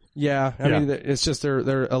 Yeah, I mean, it's just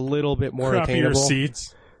they're a little bit more crappier attainable.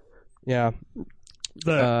 Seats. Yeah.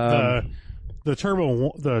 The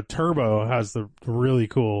turbo has the really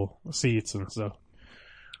cool seats and stuff.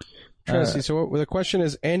 Tracy, so the question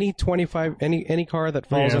is any car that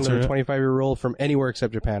falls under the 25-year rule from anywhere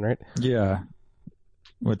except Japan, right? Yeah.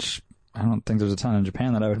 Which I don't think there's a ton in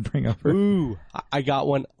Japan that I would bring over. Ooh, I got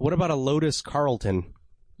one. What about a Lotus Carlton?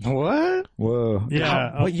 What? Whoa.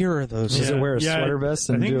 Yeah. What year are those? Does it wear a sweater vest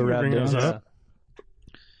and do a rad dance?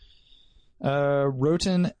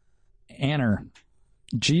 Roten Anner.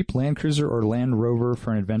 Jeep, Land Cruiser, or Land Rover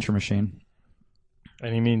for an adventure machine?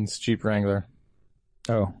 And he means Jeep Wrangler.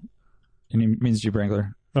 Oh. And he means Jeep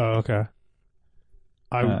Wrangler. Oh, okay.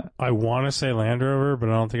 I want to say Land Rover, but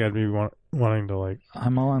I don't think I'd be wanting to like.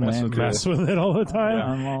 I'm all on Land Cruiser. Mess with it all the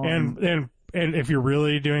time. Yeah, and if you're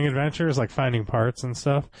really doing adventures, like finding parts and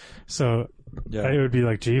stuff, so it would be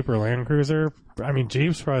like Jeep or Land Cruiser. I mean,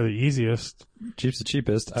 Jeep's probably the easiest. Jeep's the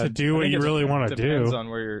cheapest to do what you really want to do. Depends on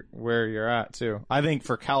where you're at too. I think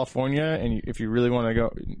for California, and if you really want to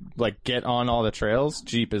go like get on all the trails,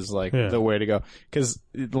 Jeep is like the way to go because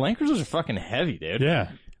the Land Cruisers are fucking heavy, dude. Yeah.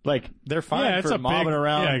 Like they're fine for mobbing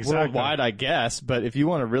around worldwide, I guess. But if you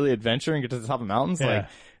want to really adventure and get to the top of mountains, like,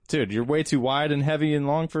 dude, you're way too wide and heavy and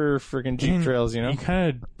long for freaking Jeep trails. You kind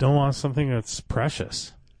of don't want something that's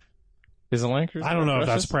precious. Is a Land Cruiser? I don't know if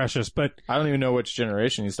that's precious, but I don't even know which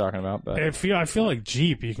generation he's talking about. But I feel like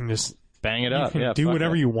Jeep, you can just bang it up. You can do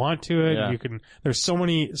whatever you want to it. Yeah. You can. There's so much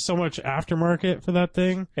aftermarket for that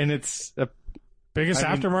thing, and it's a biggest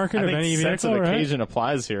aftermarket of any vehicle. Sense of occasion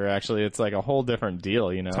applies here. Actually, it's like a whole different deal.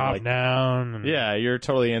 Top down. Yeah, you're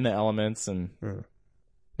totally in the elements and.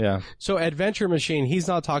 Yeah. So adventure machine, he's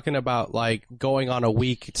not talking about like going on a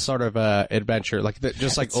week sort of adventure, like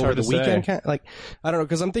just like over the weekend. Like, I don't know,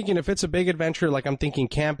 because I'm thinking if it's a big adventure, like I'm thinking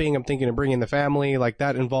camping, I'm thinking of bringing the family, like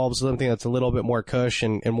that involves something that's a little bit more cush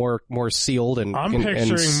and more sealed. And I'm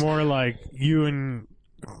picturing more like you and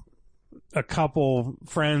a couple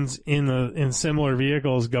friends in similar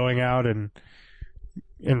vehicles going out and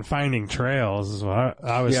finding trails is what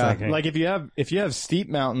I was thinking. Like if you have steep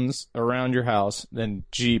mountains around your house, then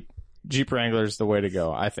Jeep Jeep Wrangler's the way to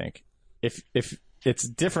go, I think. If it's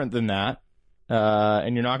different than that,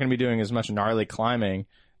 and you're not going to be doing as much gnarly climbing,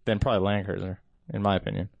 then probably Land Cruiser, in my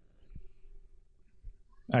opinion.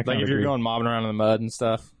 Like if you're going mobbing around in the mud and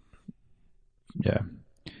stuff. Yeah.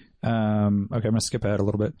 Okay, I'm going to skip ahead a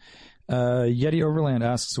little bit. Yeti Overland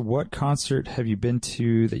asks, what concert have you been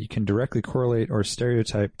to that you can directly correlate or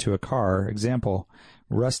stereotype to a car? Example,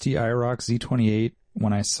 Rusty IROC Z28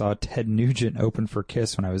 when I saw Ted Nugent open for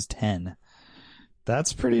Kiss when I was 10.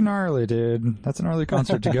 That's pretty gnarly, dude. That's a gnarly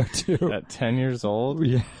concert to go to. At 10 years old?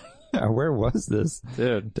 Yeah. Where was this?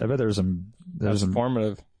 Dude. I bet there was some... That's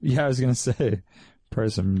formative. Yeah, I was going to say.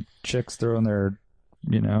 Probably some chicks throwing their,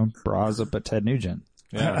 bras up at Ted Nugent.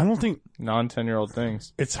 Yeah. I don't think non-10-year-old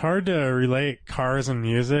things. it's hard to relate cars and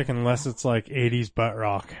music unless it's like 80s butt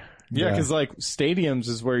rock. Yeah, because like stadiums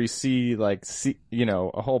is where you see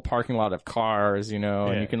a whole parking lot of cars,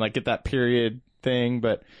 and you can like get that period thing.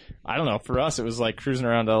 But I don't know. For us, it was like cruising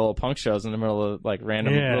around to little punk shows in the middle of like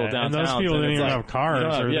random little downtowns. And those people didn't even have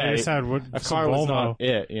cars, or they just had a car was not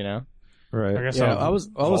it, Right. I guess Yeah, I was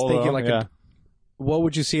Volvo, thinking like what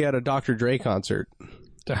would you see at a Dr. Dre concert?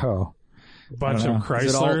 Oh. bunch of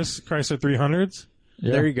Chryslers, Chrysler 300s.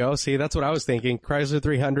 Yeah. There you go. See, that's what I was thinking. Chrysler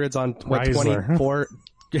 300s on what, Chrysler.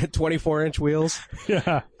 24-inch wheels.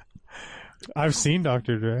 Yeah. I've seen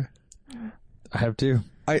Dr. Dre. I have too.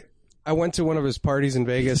 I went to one of his parties in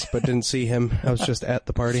Vegas, but didn't see him. I was just at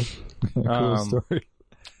the party. Cool story.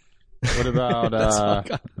 What about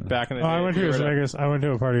back in the day? I went to Vegas. I went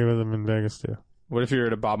to a party with him in Vegas too. What if you were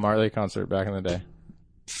at a Bob Marley concert back in the day?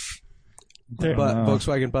 But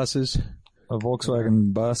Volkswagen buses. A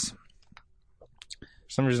Volkswagen bus. For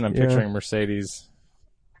some reason, I'm picturing Mercedes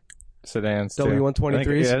sedans. Too.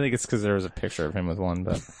 W123s. I think it's because there was a picture of him with one.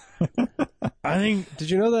 But I think Did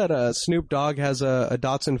you know that Snoop Dogg has a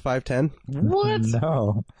Datsun 510? What?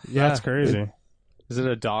 No. Yeah, that's crazy. is it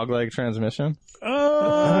a dog leg transmission?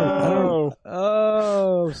 Oh,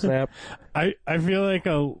 snap. I feel like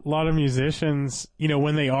a lot of musicians,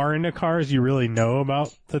 when they are into cars, you really know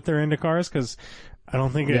about that they're into cars because I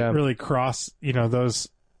don't think it really those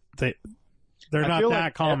they're not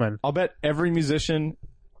that common. I'll bet every musician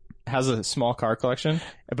has a small car collection,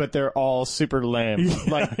 but they're all super lame.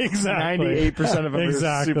 Like exactly. 98% of them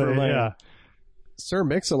are super lame. Yeah. Sir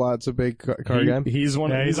Mix-a-Lot's a big car guy. He's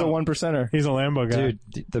one. Yeah, he's a 1%er. He's a Lambo guy. Dude,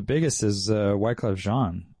 the biggest is Wyclef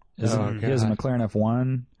Jean. He has a McLaren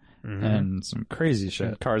F1 and some crazy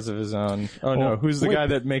shit. Cars of his own. Oh, no. Who's the guy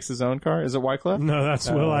that makes his own car? Is it Wyclef? No, that's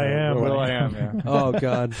Will.i.am. Will.i.am, yeah. Oh,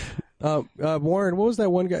 God. Warren, what was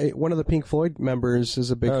that one guy? One of the Pink Floyd members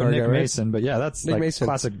is a big car Nick guy, right? Mason. But yeah, that's Nick like Mason.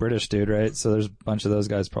 classic British dude, right? So there's a bunch of those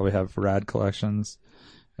guys probably have rad collections.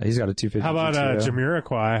 He's got a 250. How about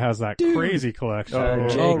Jamiroquai has that crazy collection?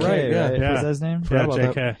 JK, right, yeah. right? Was that his name? Yeah, about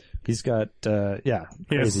JK. He's got,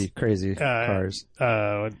 crazy cars.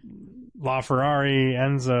 LaFerrari,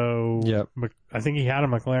 Enzo. Yep. I think he had a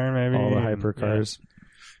McLaren, maybe. All the hyper cars.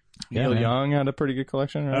 Neil Young had a pretty good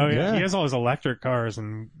collection, right? Oh, yeah. He has all his electric cars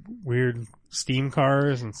and weird steam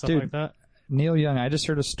cars and stuff like that. Neil Young, I just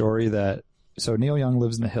heard a story so Neil Young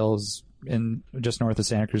lives in the hills in just north of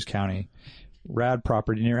Santa Cruz County. Rad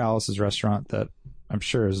property near Alice's restaurant that I'm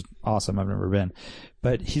sure is awesome. I've never been.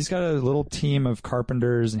 But he's got a little team of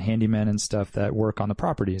carpenters and handymen and stuff that work on the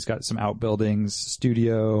property. He's got some outbuildings,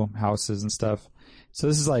 studio, houses and stuff. So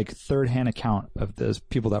this is like third-hand account of those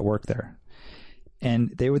people that work there.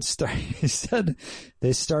 And they would start, he said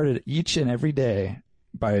they started each and every day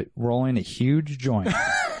by rolling a huge joint.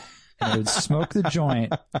 And they would smoke the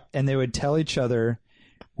joint and they would tell each other,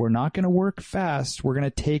 we're not going to work fast. We're going to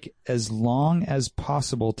take as long as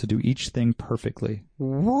possible to do each thing perfectly.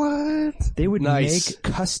 What? They would make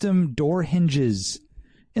custom door hinges.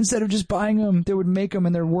 Instead of just buying them, they would make them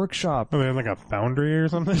in their workshop. Oh, they have like a foundry or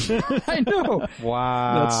something? I know.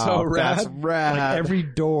 Wow. That's so rad. That's rad. Like every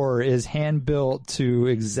door is hand built to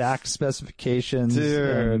exact specifications.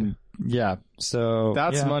 Dude. Yeah. So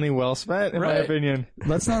That's money well spent, in my opinion.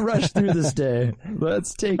 Let's not rush through this day.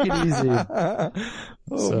 Let's take it easy. My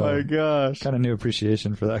gosh. Kind of new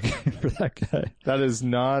appreciation for that guy. That is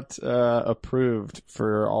not approved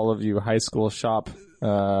for all of you high school shop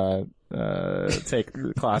class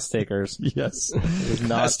takers. Yes. It is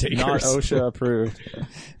not OSHA approved.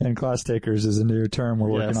 And class takers is a new term we're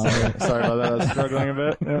working on. Sorry about that. I was struggling a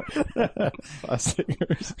bit. Yeah. Class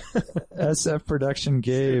takers. SF Production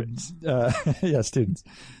Gabe, students,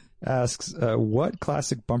 asks, what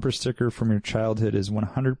classic bumper sticker from your childhood is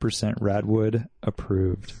 100% Radwood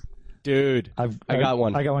approved? Dude, I got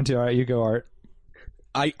one. I got one too. All right, you go, Art.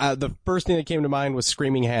 The first thing that came to mind was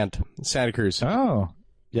Screaming Hand, Santa Cruz. Oh.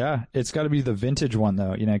 Yeah, it's got to be the vintage one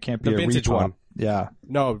though. You know, it can't be The a vintage repop. one. Yeah,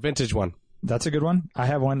 No, vintage one. that's a good one. I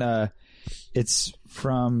have one. It's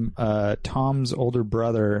from Tom's older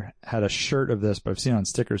brother had a shirt of this, but I've seen it on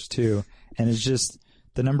stickers too, and it's just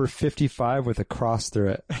the number 55 with a cross through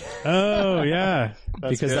it Oh yeah,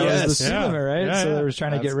 because good. that Yes. was the Yeah. limit, right? Yeah, so yeah. they were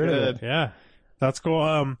trying to get That's rid of good. it. yeah, that's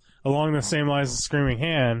cool. Along the same lines as Screaming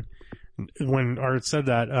Hand, when Art said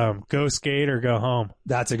that, go skate or go home.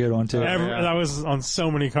 That's a good one too. That was on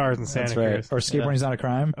so many cars in Santa That's right. Cruz. Or skateboarding's not a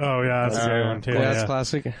crime. Oh yeah, that's a good one too. Yeah, that's Yeah.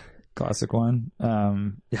 classic. Classic one.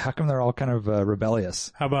 Yeah, how come they're all kind of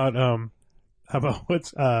rebellious? How about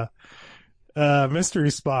what's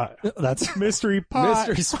Mystery Spot? That's Mystery Pot.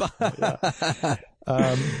 Mystery spot.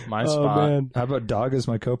 My Oh spot. man. how about Dog as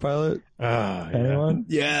my co-pilot? Yeah. Anyone?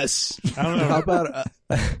 Yes. I don't know.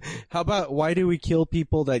 How about why do we kill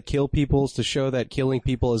people that kill peoples to show that killing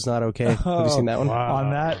people is not okay? Have you seen that one? Wow.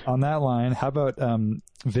 On that line, how about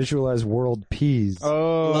visualize world peas?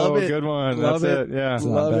 Oh, Love it. good one. Love That's it. Yeah. It's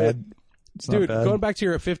not love bad. It's not Dude, bad. going back to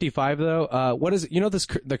your 55 though, what is it? You know this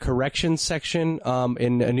the corrections section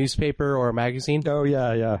in a newspaper or a magazine? Oh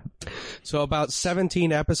yeah. So about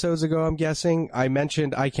 17 episodes ago, I'm guessing, I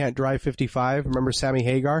mentioned I Can't Drive 55. Remember Sammy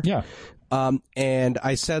Hagar? Yeah. And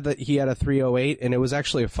I said that he had a 308 and it was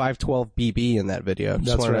actually a 512 BB in that video. Just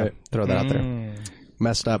That's wanted right. to throw that out there.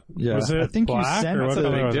 Messed up. Yeah. Was it I think you black sent or what That's a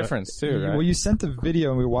color big was it? difference too, right? Well, you sent the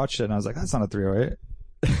video and we watched it, and I was like, "That's not a 308."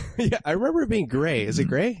 Yeah, I remember it being gray. Is it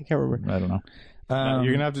gray? I can't remember. I don't know.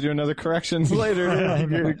 You're gonna have to do another corrections later.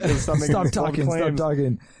 Stop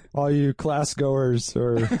talking. All you class goers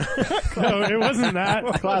or No, it wasn't that.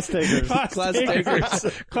 Class takers. Class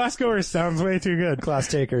takers. Class goers sounds way too good. class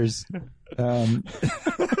takers.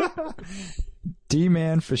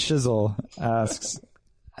 D-Man for Shizzle asks,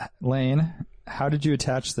 Lane, how did you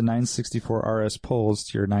attach the 964 RS poles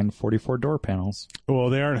to your 944 door panels? Well,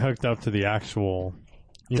 they aren't hooked up to the actual.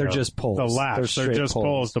 They're just poles. The They're latch. They're straight just poles.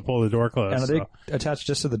 poles to pull the door closed. And are they so. attached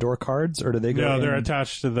just to the door cards, or do they go No, they're in?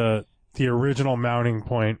 attached to the original mounting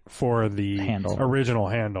point for the Handle. original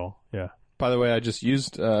handle. Yeah. By the way, I just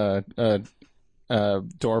used a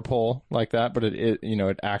door pull like that, but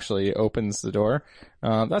it actually opens the door.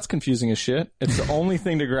 That's confusing as shit. It's the only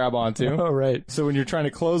thing to grab onto. Oh, right. So when you're trying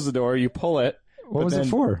to close the door, you pull it. What but was it then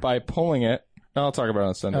for? By pulling it, I'll talk about it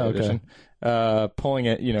on Sunday Oh, okay. edition. Pulling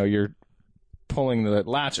it, you're pulling the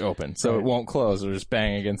latch open, so Right. it won't close. It'll just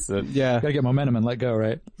bang against the. Yeah. Gotta get momentum and let go,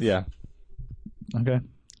 right? Yeah, Okay.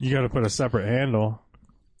 You got to put a separate handle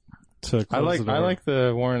to close the door. I like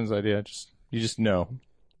the Warren's idea. You just know.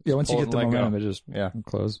 Yeah, once you Pull get it the and let momentum, go. it just Yeah.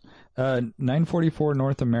 close. 944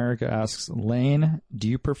 North America asks, Lane, do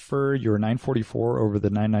you prefer your 944 over the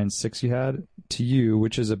 996 you had? To you,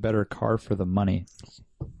 which is a better car for the money?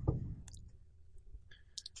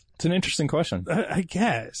 It's an interesting question. I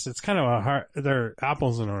guess it's kind of a hard. They're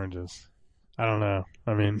apples and oranges. I don't know.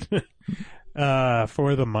 I mean,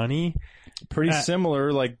 for the money, Pretty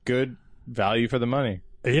similar, like good value for the money.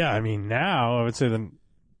 yeah. I mean, now I would say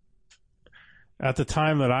at the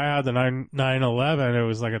time that I had the 911, it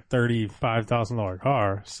was like a $35,000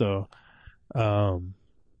 car. So,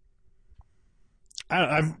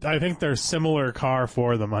 I think they're similar car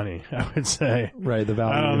for the money. I would say. Right, the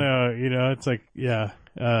value. I don't know. It's like, yeah.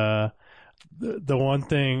 The one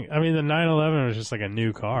thing, I mean, the 911 was just like a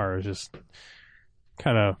new car. It was just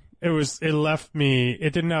kind of, it left me,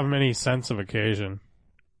 it didn't have many sense of occasion.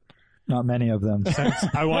 Not many of them.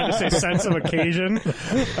 I wanted to say sense of occasion.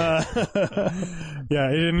 Yeah,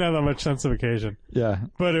 it didn't have that much sense of occasion. Yeah.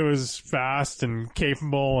 But it was fast and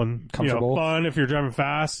capable and Comfortable. Fun if you're driving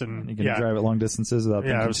fast and You can drive at long distances without yeah,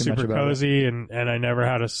 it thinking was too much super about cozy and I never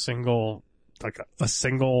had a single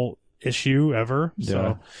issue ever.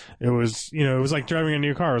 So it was, it was like driving a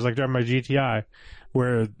new car. It was like driving my GTI,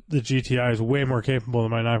 where the GTI is way more capable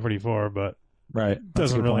than my 944, but it. Right. That's a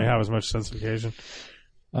doesn't good really point. have as much sense of occasion.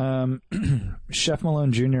 Chef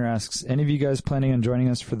Malone Jr. asks, any of you guys planning on joining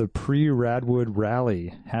us for the pre-Radwood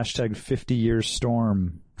rally? # 50 year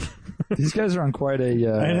storm. These guys are on quite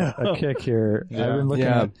a kick here. Yeah. I've been looking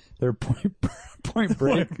Yeah. at their point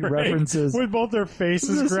break references. With both their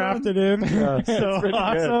faces grafted in. Yeah. So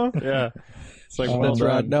awesome. Yeah. It's like Oh, well That's done.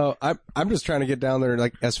 right. No, I'm just trying to get down there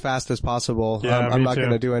like as fast as possible. Yeah, I'm me not too.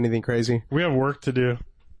 going to do anything crazy. We have work to do.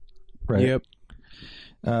 Right. Yep.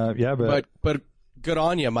 Yeah, But good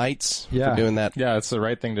on you, mates, Yeah. for doing that. Yeah, it's the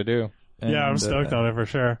right thing to do. Yeah, I'm stoked on it for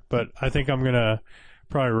sure. But I think I'm going to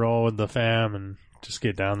probably roll with the fam and just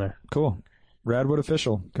get down there. Cool. Radwood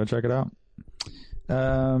official. Go check it out.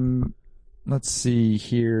 Let's see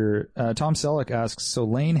here. Tom Selleck asks, so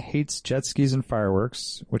Lane hates jet skis and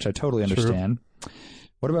fireworks, which I totally understand.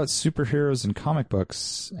 What about superheroes in comic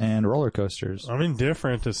books and roller coasters? I'm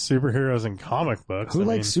indifferent to superheroes and comic books. Who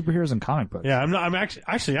likes superheroes and comic books? Yeah, I'm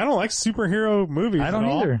actually I don't like superhero movies. I don't at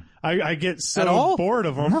all. either. I get At so all? bored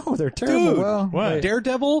of them. No, they're terrible. Dude, well, what? wait.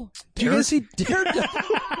 Daredevil? Do you guys see Daredevil?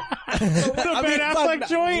 The Ben Affleck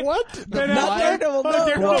joint. What? Ben Not Affleck. Daredevil, Oh, no.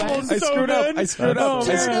 Daredevil was I so screwed up. good. I screwed up. Oh, I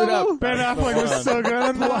man. screwed up. Ben Affleck was so good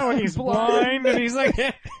in that when he's blind and he's like,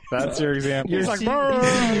 That's your example. he's like, He's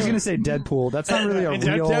going to say Deadpool. That's not really a And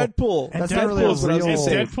real... Deadpool. That's not really a Deadpool's what I was real... gonna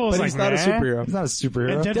say. Deadpool's But like, he's not a nah. superhero. He's not a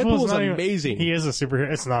superhero. And Deadpool's not even- amazing. He is a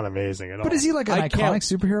superhero. It's not amazing at all. But is he like an I iconic can't-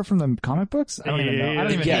 superhero from the comic books? I don't even know. I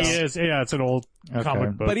don't even Yes. He know. is. Yeah, it's an old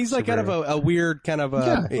comic book. But he's like kind of a weird kind of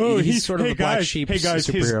a. Oh, he's sort of hey a black guys, sheep Hey guys,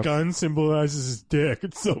 his superhero. gun symbolizes his dick.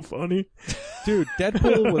 It's so funny. Dude,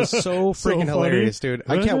 Deadpool was so freaking funny. hilarious, dude.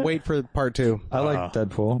 I Was can't it? wait for part 2. I like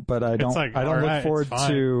Deadpool, but I don't. like, I don't alright, look forward it's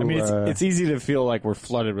fine. to. I mean, it's easy to feel like we're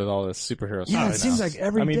flooded with all this superhero yeah, stuff. it seems like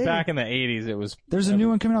every I mean, day. back in the 80s, it was. There's a new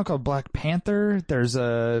one coming out called Black Panther. There's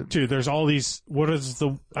a Dude, there's all these. What is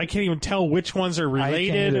the? I can't even tell which ones are can't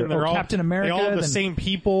related, either. and they're Oh, all Captain America, They all have the then- same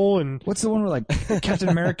people, and what's the one where like Captain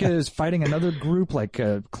America is fighting another group like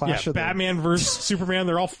Clash of Batman versus Superman.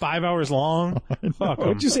 They're all 5 hours long. Fuck 'em.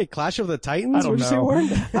 What'd you say? Clash of the Titans? I don't What'd you say, know. Warren?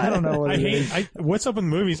 I don't know what I it hate. is. What's up with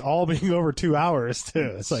movies all being over 2 hours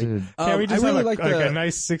too? It's like, Dude. can't we just I really have like a the-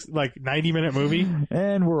 nice 90-minute movie?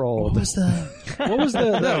 And we're old. What was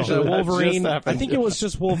the that Wolverine? just happened. I think it was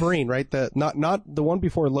just Wolverine, right? Not the one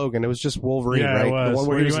before Logan. It was just Wolverine, Yeah, it right? was. The one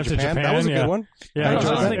where Where he he was went in to Japan. That Japan, was a yeah. good one. Yeah, I it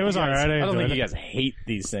enjoyed was, that. it was alright. I don't think enjoyed you it. guys hate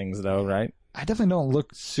these things, though, right? I definitely don't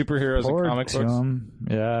look Superheroes and forward comic to books. them.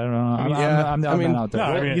 Yeah, I don't know. I'm the I odd mean, man out there. no,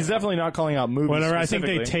 I Well, mean- he's definitely not calling out movies. Whatever. I think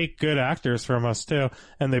they specifically. take good actors from us too,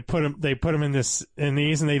 and they put them in these, and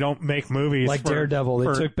they don't make movies Like for- Daredevil, they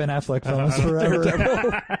for- took Ben Affleck from us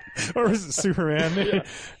forever. or is it Superman?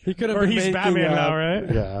 He could have Or been he's making, Batman now,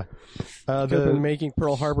 right? Yeah. Could have been making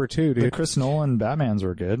Pearl Harbor too, The dude. Chris Nolan Batmans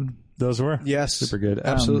were good. Those were Yes, Super good.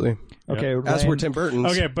 Absolutely. Okay. As Ryan, were Tim Burton's.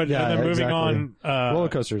 okay, but Yeah, and then moving exactly. on. roller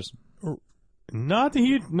coasters. Not a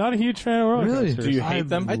huge fan of roller Really? coasters. Do you hate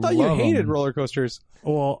them? I thought you Love hated 'em. roller coasters.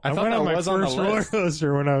 Well, I I thought went that on my was on the first roller list.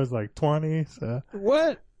 coaster when I was like 20. So,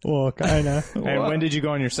 What? well, kinda. And when did you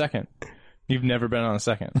go on your second? You've never been on a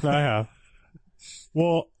second. I have.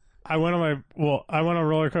 Well, I went on a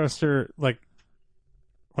roller coaster like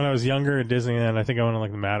when I was younger at Disneyland. I think I went on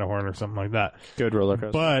like the Matterhorn or something like that. Good roller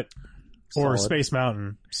coaster. But or Solid. Space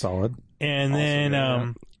Mountain. Solid. And Also then good,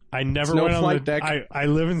 yeah. I never Snow went on flight the deck. I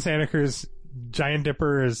live in Santa Cruz. Giant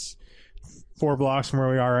Dipper is 4 blocks from where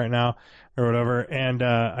we are right now or whatever, and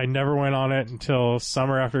I never went on it until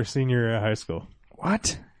summer after senior year of high school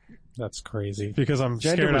What? That's crazy. because I'm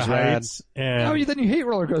Giant scared of Dipper's rad. heights. And How then you hate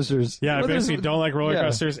roller coasters? yeah, I Well, there's- basically don't like roller yeah.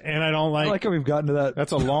 coasters, and I don't I like. like how we've gotten to that.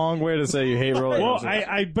 That's a long way to say you hate roller well,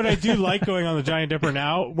 coasters. but I do like going on the Giant Dipper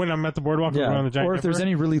now when I'm at the boardwalk. Yeah. Going on the Giant Or if Dipper. there's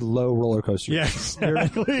any really low roller coasters. yeah,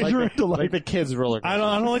 exactly. You're into like the kids roller coaster. I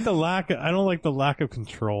don't like the lack. I don't like the lack of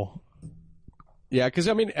control. Yeah, because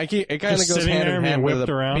I mean, it kind of Just goes sitting hand there in and hand being with whipped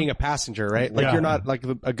around. being a passenger, right? Like Yeah. you're not like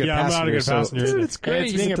a good Yeah, I'm passenger. not a good so- passenger. Dude, it's great. And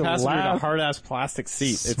it's You being get a to passenger in a laugh. hard ass plastic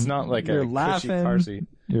seat. It's not like You're a cushy laughing. car seat.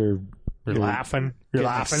 You're Laughing. You're getting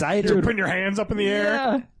laughing. excited. You're putting your hands up in the air.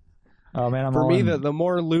 Yeah. Oh man, I'm For all me, in. the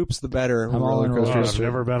more loops, the better. with I'm all roller in roller Oh, coasters. I've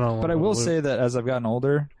never been on one. But I will say that as I've gotten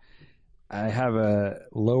older, I have a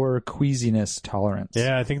lower queasiness tolerance.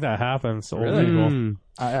 yeah, I think that happens to old Really? people. Mm.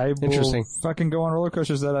 I will Interesting. fucking go on roller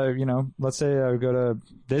coasters that let's say I go to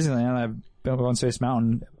Disneyland, I've been on Space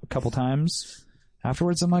Mountain a couple times.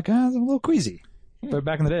 Afterwards, I'm like, I'm a little queasy. But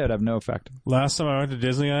back in the day, it'd have no effect. Last time I went to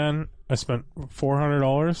Disneyland, I spent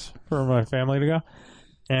 $400 for my family to go,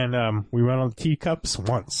 and we went on teacups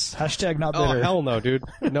once. Hashtag not Oh bitter. hell no, dude!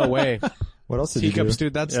 No way. What else did you Teacups, do?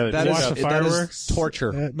 dude. That Yeah, is watch the that is fireworks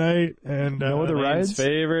torture. at night, and No other rides? Lane's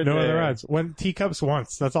favorite. no other day. rides. Went teacups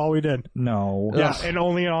once. That's all we did. No. Yeah, and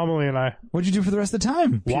only Amelie and I What'd you do for the rest of the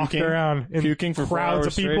time? walked Puking. around in Puking for 4 crowds of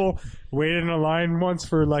hours straight. people. Waited in a line once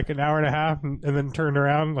for like an hour and a half, and then turned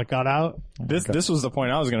around, like got out. This was the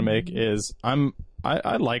point I was going to make. Is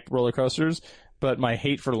I like roller coasters, but my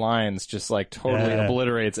hate for lines just like totally Yeah.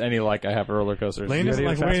 oblitterates any like I have for roller coasters. Lane You doesn't gotta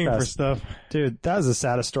like get a fast waiting for pass. stuff. Dude, that was the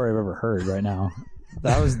saddest story I've ever heard right now.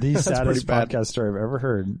 That was the saddest pretty bad. podcast story I've ever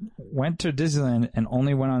heard. Went to Disneyland and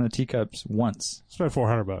only went on the teacups once. Spent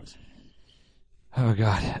 $400. Oh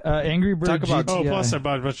god. Angry Bird Talk about- Oh, GTI. plus I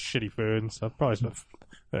bought a bunch of shitty food and stuff. Probably spent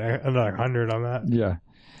another 100 on that. Yeah.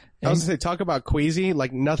 I was gonna say, talk about queasy.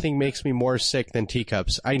 Like nothing makes me more sick than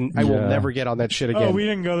teacups. I will Yeah. never get on that shit again. Oh, we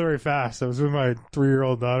didn't go very fast. I was with my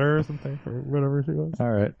 3-year-old daughter or something, or whatever she was.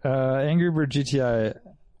 All right. Angry Bird GTI.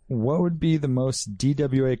 What would be the most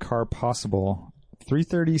DWA car possible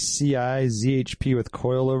 330 Ci ZHP with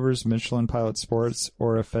coilovers, Michelin Pilot Sports,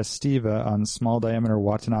 or a Festiva on small diameter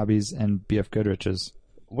Watanabes and BF Goodrich's.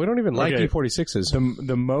 We don't even like Okay. E46s.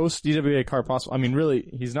 The most DWA car possible. I mean, really,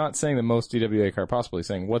 he's not saying the most DWA car possible. He's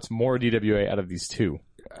saying what's more DWA out of these two.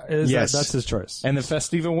 Yes. That's his choice. And the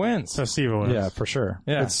Festiva wins. Festiva wins. Yeah, for sure.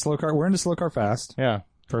 Yeah. It's slow car. We're into slow car fast, Yeah.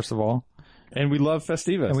 first of all. And we love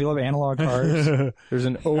Festivas. And we love analog cars. There's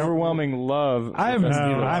an overwhelming love. I'm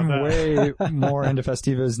Festiva. way more into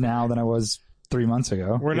Festivas now than I was 3 months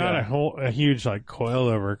ago. We're not a huge like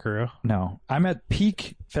coilover crew. No. I'm at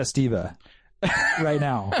peak Festiva right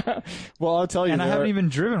now. Well, I'll tell you, And I haven't even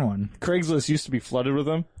driven one. Craigslist used to be flooded with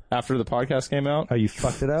them after the podcast came out. Oh, you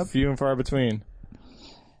fucked it up? Few and far between.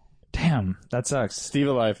 Damn, that sucks.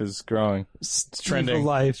 Steva life is growing. It's trending.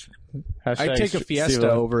 life. Hashtag I'd take a Fiesta Steva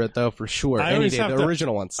life. over it, though, for sure. I Any always day. have The to-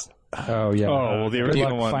 original ones. Oh, yeah. Oh, well, the Good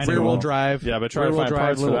original luck one. finding Rear-wheel one. drive. Yeah, but try to rear-wheel find drive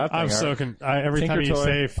parts for little- that thing. I'm so every Tinker time you Toy.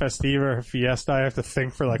 say Festiva or Fiesta, I have to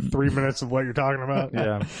think for like 3 minutes of what you're talking about.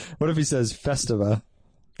 Yeah. What if he says Festiva?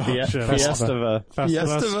 Oh, shit. Fiesta.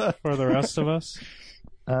 Festivus for the rest of us.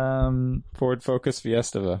 Ford Focus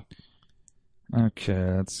Fiesta.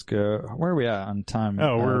 Okay, let's go. Where are we at on time?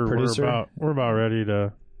 Oh, we're producer? we're about ready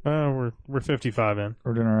to. We're 55 in.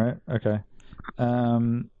 We're doing all right. Okay.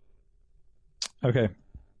 Okay.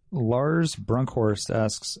 Lars Brunkhorst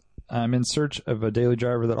asks, I'm in search of a daily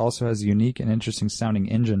driver that also has a unique and interesting sounding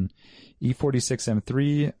engine. E46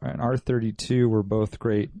 M3 and R32 were both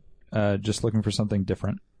great. Just looking for something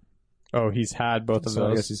different. Oh, he's had both of So I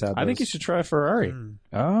those. guess he's had I think those. you should try a Ferrari.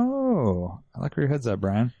 Oh, I like where your head's at,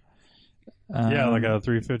 Brian. Yeah, like a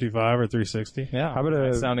 355 or 360. Yeah. How about a-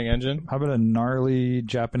 nice sounding engine? How about a gnarly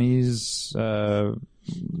Japanese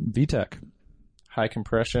VTEC? High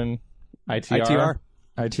compression. ITR. ITR.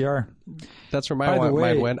 ITR. That's where By the my way-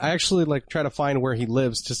 mind went. I actually try to find where he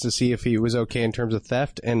lives just to see if he was okay in terms of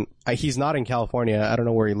theft. And he's not in California. I don't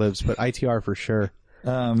know where he lives, but ITR for sure.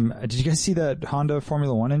 Did you guys see that Honda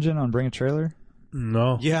Formula One engine on Bring a Trailer?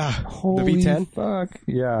 No. Yeah. Holy the V10. fuck.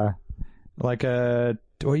 Yeah. Like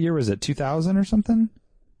what year was it? 2000 or something?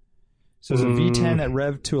 So it was a V10 that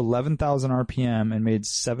revved to 11,000 RPM and made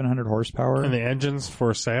 700 horsepower. And the engine's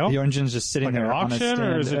for sale? The engine's just sitting Like an there on a auction, stand.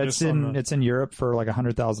 or is it it's just on the- it's in Europe for like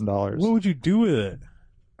 $100,000. What would you do with it?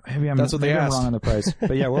 Maybe I'm That's what they maybe I'm asked. wrong on the price.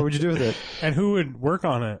 But yeah, what would you do with it? And who would work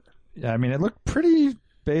on it? Yeah, I mean, it looked pretty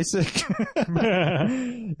basic.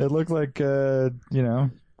 It looked like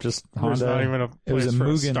just There's Honda. not even a It was place a for a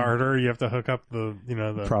Mugen. starter. You have to hook up the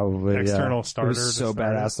Probably external yeah. starter It was so to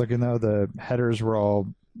start badass looking though. The headers were all,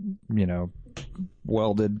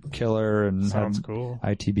 welded killer and Sounds had cool.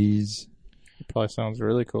 ITBs. Probably sounds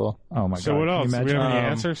really cool. Oh my god! So what Can you else? Do we imagine? have any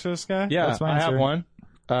answers to this guy? Yeah, That's my I have answer. one.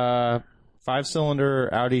 5-cylinder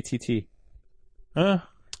Audi TT. Huh?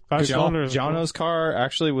 5 cylinders. Jono's car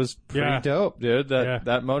actually was pretty Yeah. dope, dude. Yeah.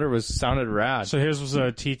 That motor sounded rad. So his was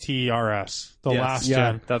a TTRS, the Yes. last Yeah.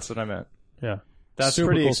 gen. That's what I meant. Yeah. That's Super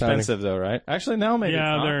pretty cool sounding. expensive though, right? Actually, no, maybe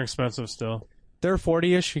Yeah, not. they're expensive still, They're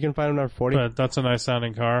 40-ish. You can find them on 40. but that's a nice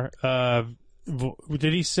sounding car.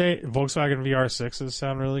 Did he say Volkswagen VR6s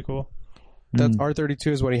sound really cool? That's R32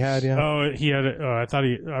 is what he had, yeah. Oh, he had.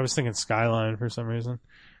 I was thinking Skyline for some reason.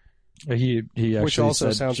 He actually Which also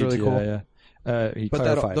said sounds really GTI, cool. Yeah. He But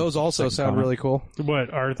clarified. those also Second sound comment. really cool. What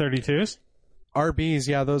R32s? RBs,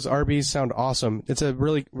 yeah, those RBs sound awesome. It's a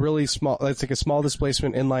really, really small. It's like a small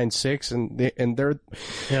displacement inline 6, and they're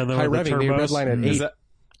Yeah, the high with the revving. They turbos? redline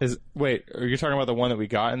at 8. Wait, are you talking about the one that we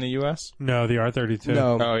got in the U.S.? No, the R32.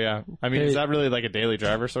 No, Oh yeah. I mean, Hey. is that really like a daily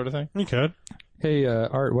driver sort of thing? You could. Hey,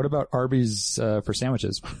 Art, what about Arby's for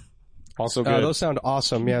sandwiches? Also good. those sound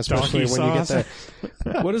awesome. Yeah, especially Donkey when you get sauce.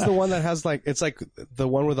 that. What is the one that has it's like the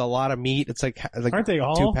one with a lot of meat? It's like Aren't they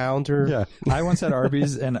all? 2 pounds or Yeah, I once had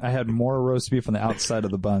Arby's and I had more roast beef on the outside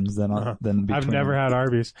of the buns than between. I've never had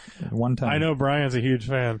Arby's. one time. I know Brian's a huge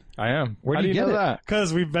fan. I am. Where How do you know get it? that?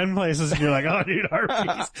 Because we've been places and you're like, oh, dude,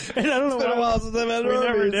 Arby's. And I don't know why. since I've had We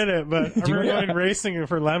never did it, but I remember you- going racing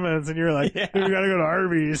for lemons and you were like, dude, we gotta go to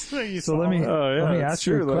Arby's. You So saw let me it. let me ask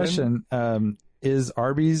you a true, question. Is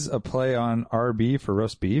Arby's a play on RB for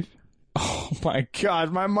roast beef? Oh my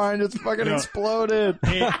god, my mind just fucking No. exploded.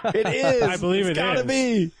 It is. I believe It's it gotta is.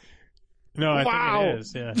 be. No, I Wow. think it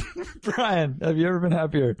is, yeah. Brian, have you ever been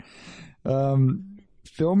happier?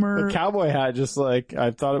 Filmer, The cowboy hat, just like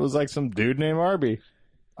I thought it was like some dude named Arby.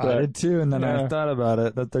 I did too, and then I Yeah. thought about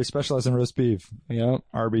it that they specialize in roast beef. Yeah.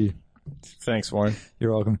 RB, Thanks, Warren.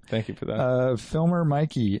 you're welcome. Thank you for that. Filmer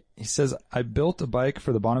Mikey, he says, I built a bike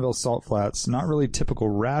for the Bonneville Salt Flats. Not really typical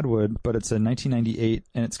Radwood, but it's a 1998,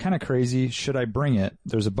 and it's kind of crazy. Should I bring it?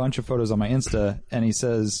 There's a bunch of photos on my Insta, and he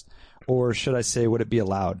says, or should I say, would it be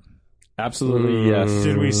allowed? Absolutely, yes.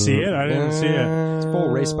 Did we see it? I didn't see it. It's a full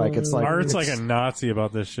race bike. It's like Art's like a Nazi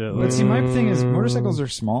about this shit. But see, my thing is motorcycles are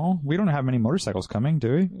small. We don't have many motorcycles coming,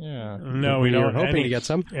 do we? Yeah. No, we We were don't. hoping to get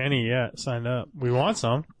some. Any yet signed up. We want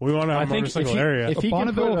some. We want to have a motorcycle area. If he can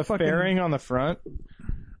Bonneville put a fucking- fairing on the front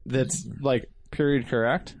that's like period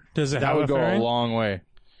correct, Does it that have would a go fairing? a long way.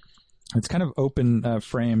 It's kind of open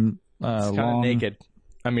frame, It's kind of long. naked.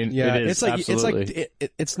 I mean, Yeah, it is, it's like absolutely.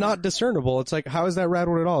 it's not discernible. It's like, how is that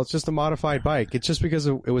Radwood at all? It's just a modified bike. It's just because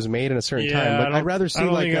it was made in a certain time. Like, I'd rather I see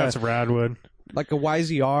don't like think a that's Radwood.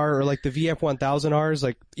 YZR or like the VF1000Rs,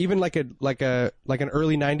 like even like an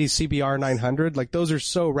early 90s CBR 900. Like those are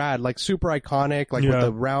so rad, like super iconic, like with Yeah.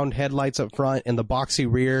 the round headlights up front and the boxy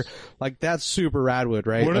rear. Like that's super Radwood,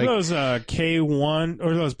 right? What like, are those K1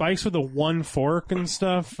 or those bikes with the one fork and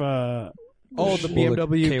stuff? Oh, the Well, the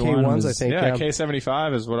BMW K1 K1s, is- I think. yeah,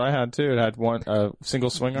 K75 is what I had too. It had one single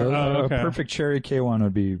swing arm. Oh, okay. A perfect cherry K1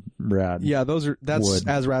 would be rad. Yeah, that's Wood.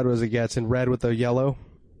 as Radwood as it gets, in red with the yellow.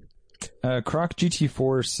 Croc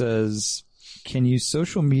GT4 says, can you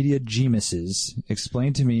social media geniuses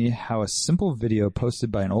explain to me how a simple video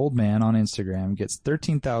posted by an old man on Instagram gets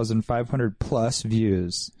 13,500 plus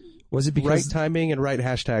views? Was it Right because timing and right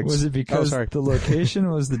hashtags. Was it because sorry. the location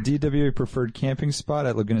was the DWA preferred camping spot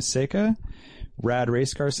at Laguna Seca? Rad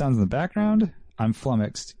race car sounds in the background? I'm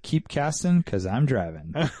flummoxed. Keep casting because I'm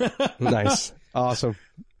driving. Nice. Awesome.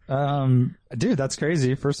 Dude, that's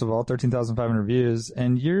crazy. First of all, 13,500 views,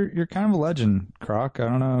 and you're kind of a legend, Croc. I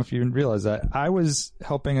don't know if you realize that. I was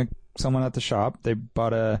helping someone at the shop. They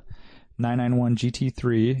bought a 991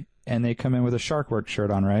 GT3, and they come in with a Sharkworks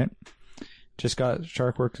shirt on, right? Just got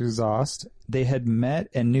Sharkworks exhaust. They had met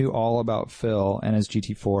and knew all about Phil and his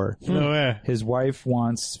GT4. No way. His wife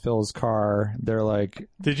wants Phil's car. They're like,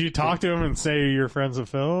 Did you talk to him and say you're friends with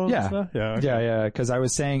Phil? and Yeah. stuff? Yeah. Okay. yeah. Because I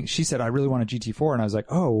was saying, she said, I really want a GT4. And I was like,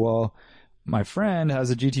 oh, well, my friend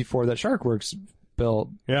has a GT4 that Sharkworks built,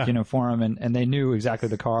 Yeah. for him. And they knew exactly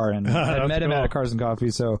the car and had That's met him cool. at a Cars and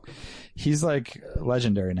Coffee. So he's like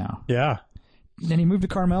legendary now. Yeah. Then he moved to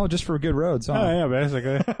Carmel just for good roads. Huh? Oh, yeah,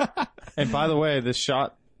 basically. And by the way, this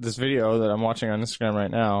video that I'm watching on Instagram right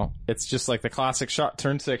now, it's just like the classic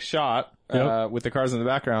turn 6 shot with the cars in the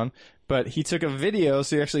background. But he took a video,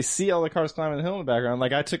 so you actually see all the cars climbing the hill in the background.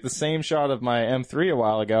 Like I took the same shot of my M3 a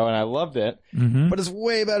while ago, and I loved it. Mm-hmm. But it's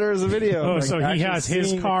way better as a video. Oh, Like, so he actually has his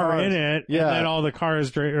seeing the car cars. in it, Yeah. and then all the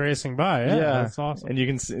cars racing by. Yeah, that's awesome. And you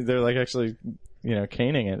can see they're like actually,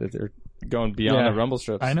 caning it. They're going beyond the rumble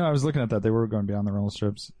strips. I know. I was looking at that. They were going beyond the rumble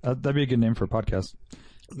strips. That'd be a good name for a podcast.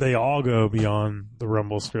 They all go beyond the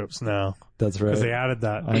rumble strips now That's right. because they added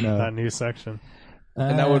that I know. that new section.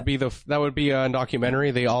 And that would be a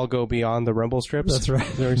documentary. They all go beyond the rumble strips. That's right.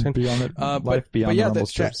 Is that what you're saying? Beyond the, life beyond yeah, the rumble that-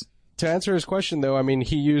 strips. To answer his question, though, I mean,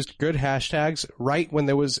 he used good hashtags right when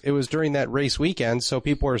it was during that race weekend, so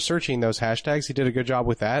people were searching those hashtags. He did a good job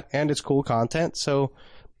with that, and it's cool content, so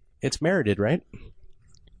it's merited, right?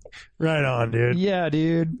 Right on, dude. Yeah,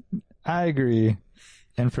 dude. I agree.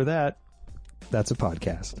 And for that, that's a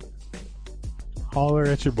podcast. Holler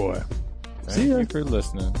at your boy. Thank you for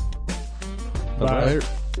listening. Bye.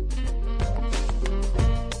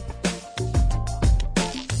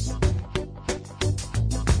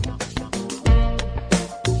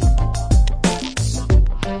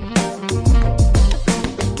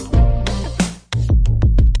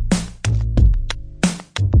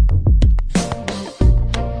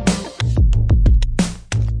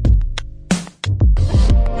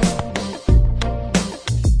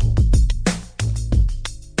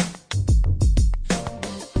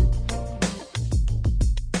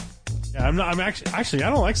 I'm actually I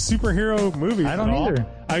don't like superhero movies. I don't at all. either.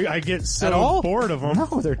 I get At so all? bored of them.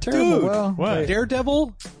 No, they're terrible. Dude, well, what?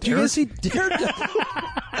 Daredevil? Do you guys see Daredevil?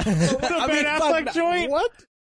 The Ben Affleck joint? What?